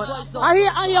boy zone. I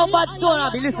hear bad Stone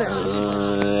are be listen.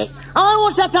 I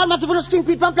want to tell me to put a skin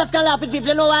people and plus can laugh at people,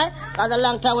 you know why? Because a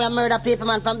long time we have murdered people,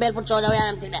 man, from Belfort Road, where I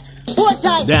am today. 4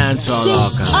 times. Dancehall.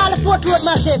 All the 4th Road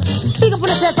massive. Big up for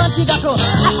the set from Antigua.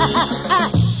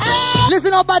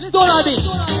 Listen how bad Stone are be.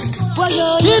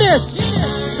 Hear this.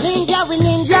 Ninja with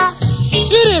ninja. Hear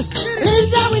this.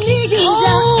 Ninja with ninja.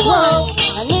 Oh.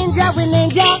 A ninja with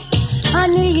ninja.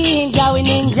 A ninja with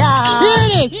ninja.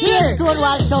 Hear this.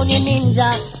 Stonewall sound in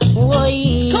ninja.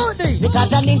 Oi.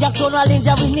 Because a ninja, Stonewall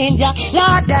ninja with ninja.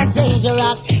 Lord, that's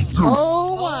dangerous.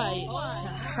 Oh my.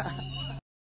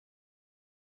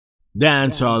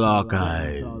 Dancehall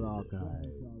Archives.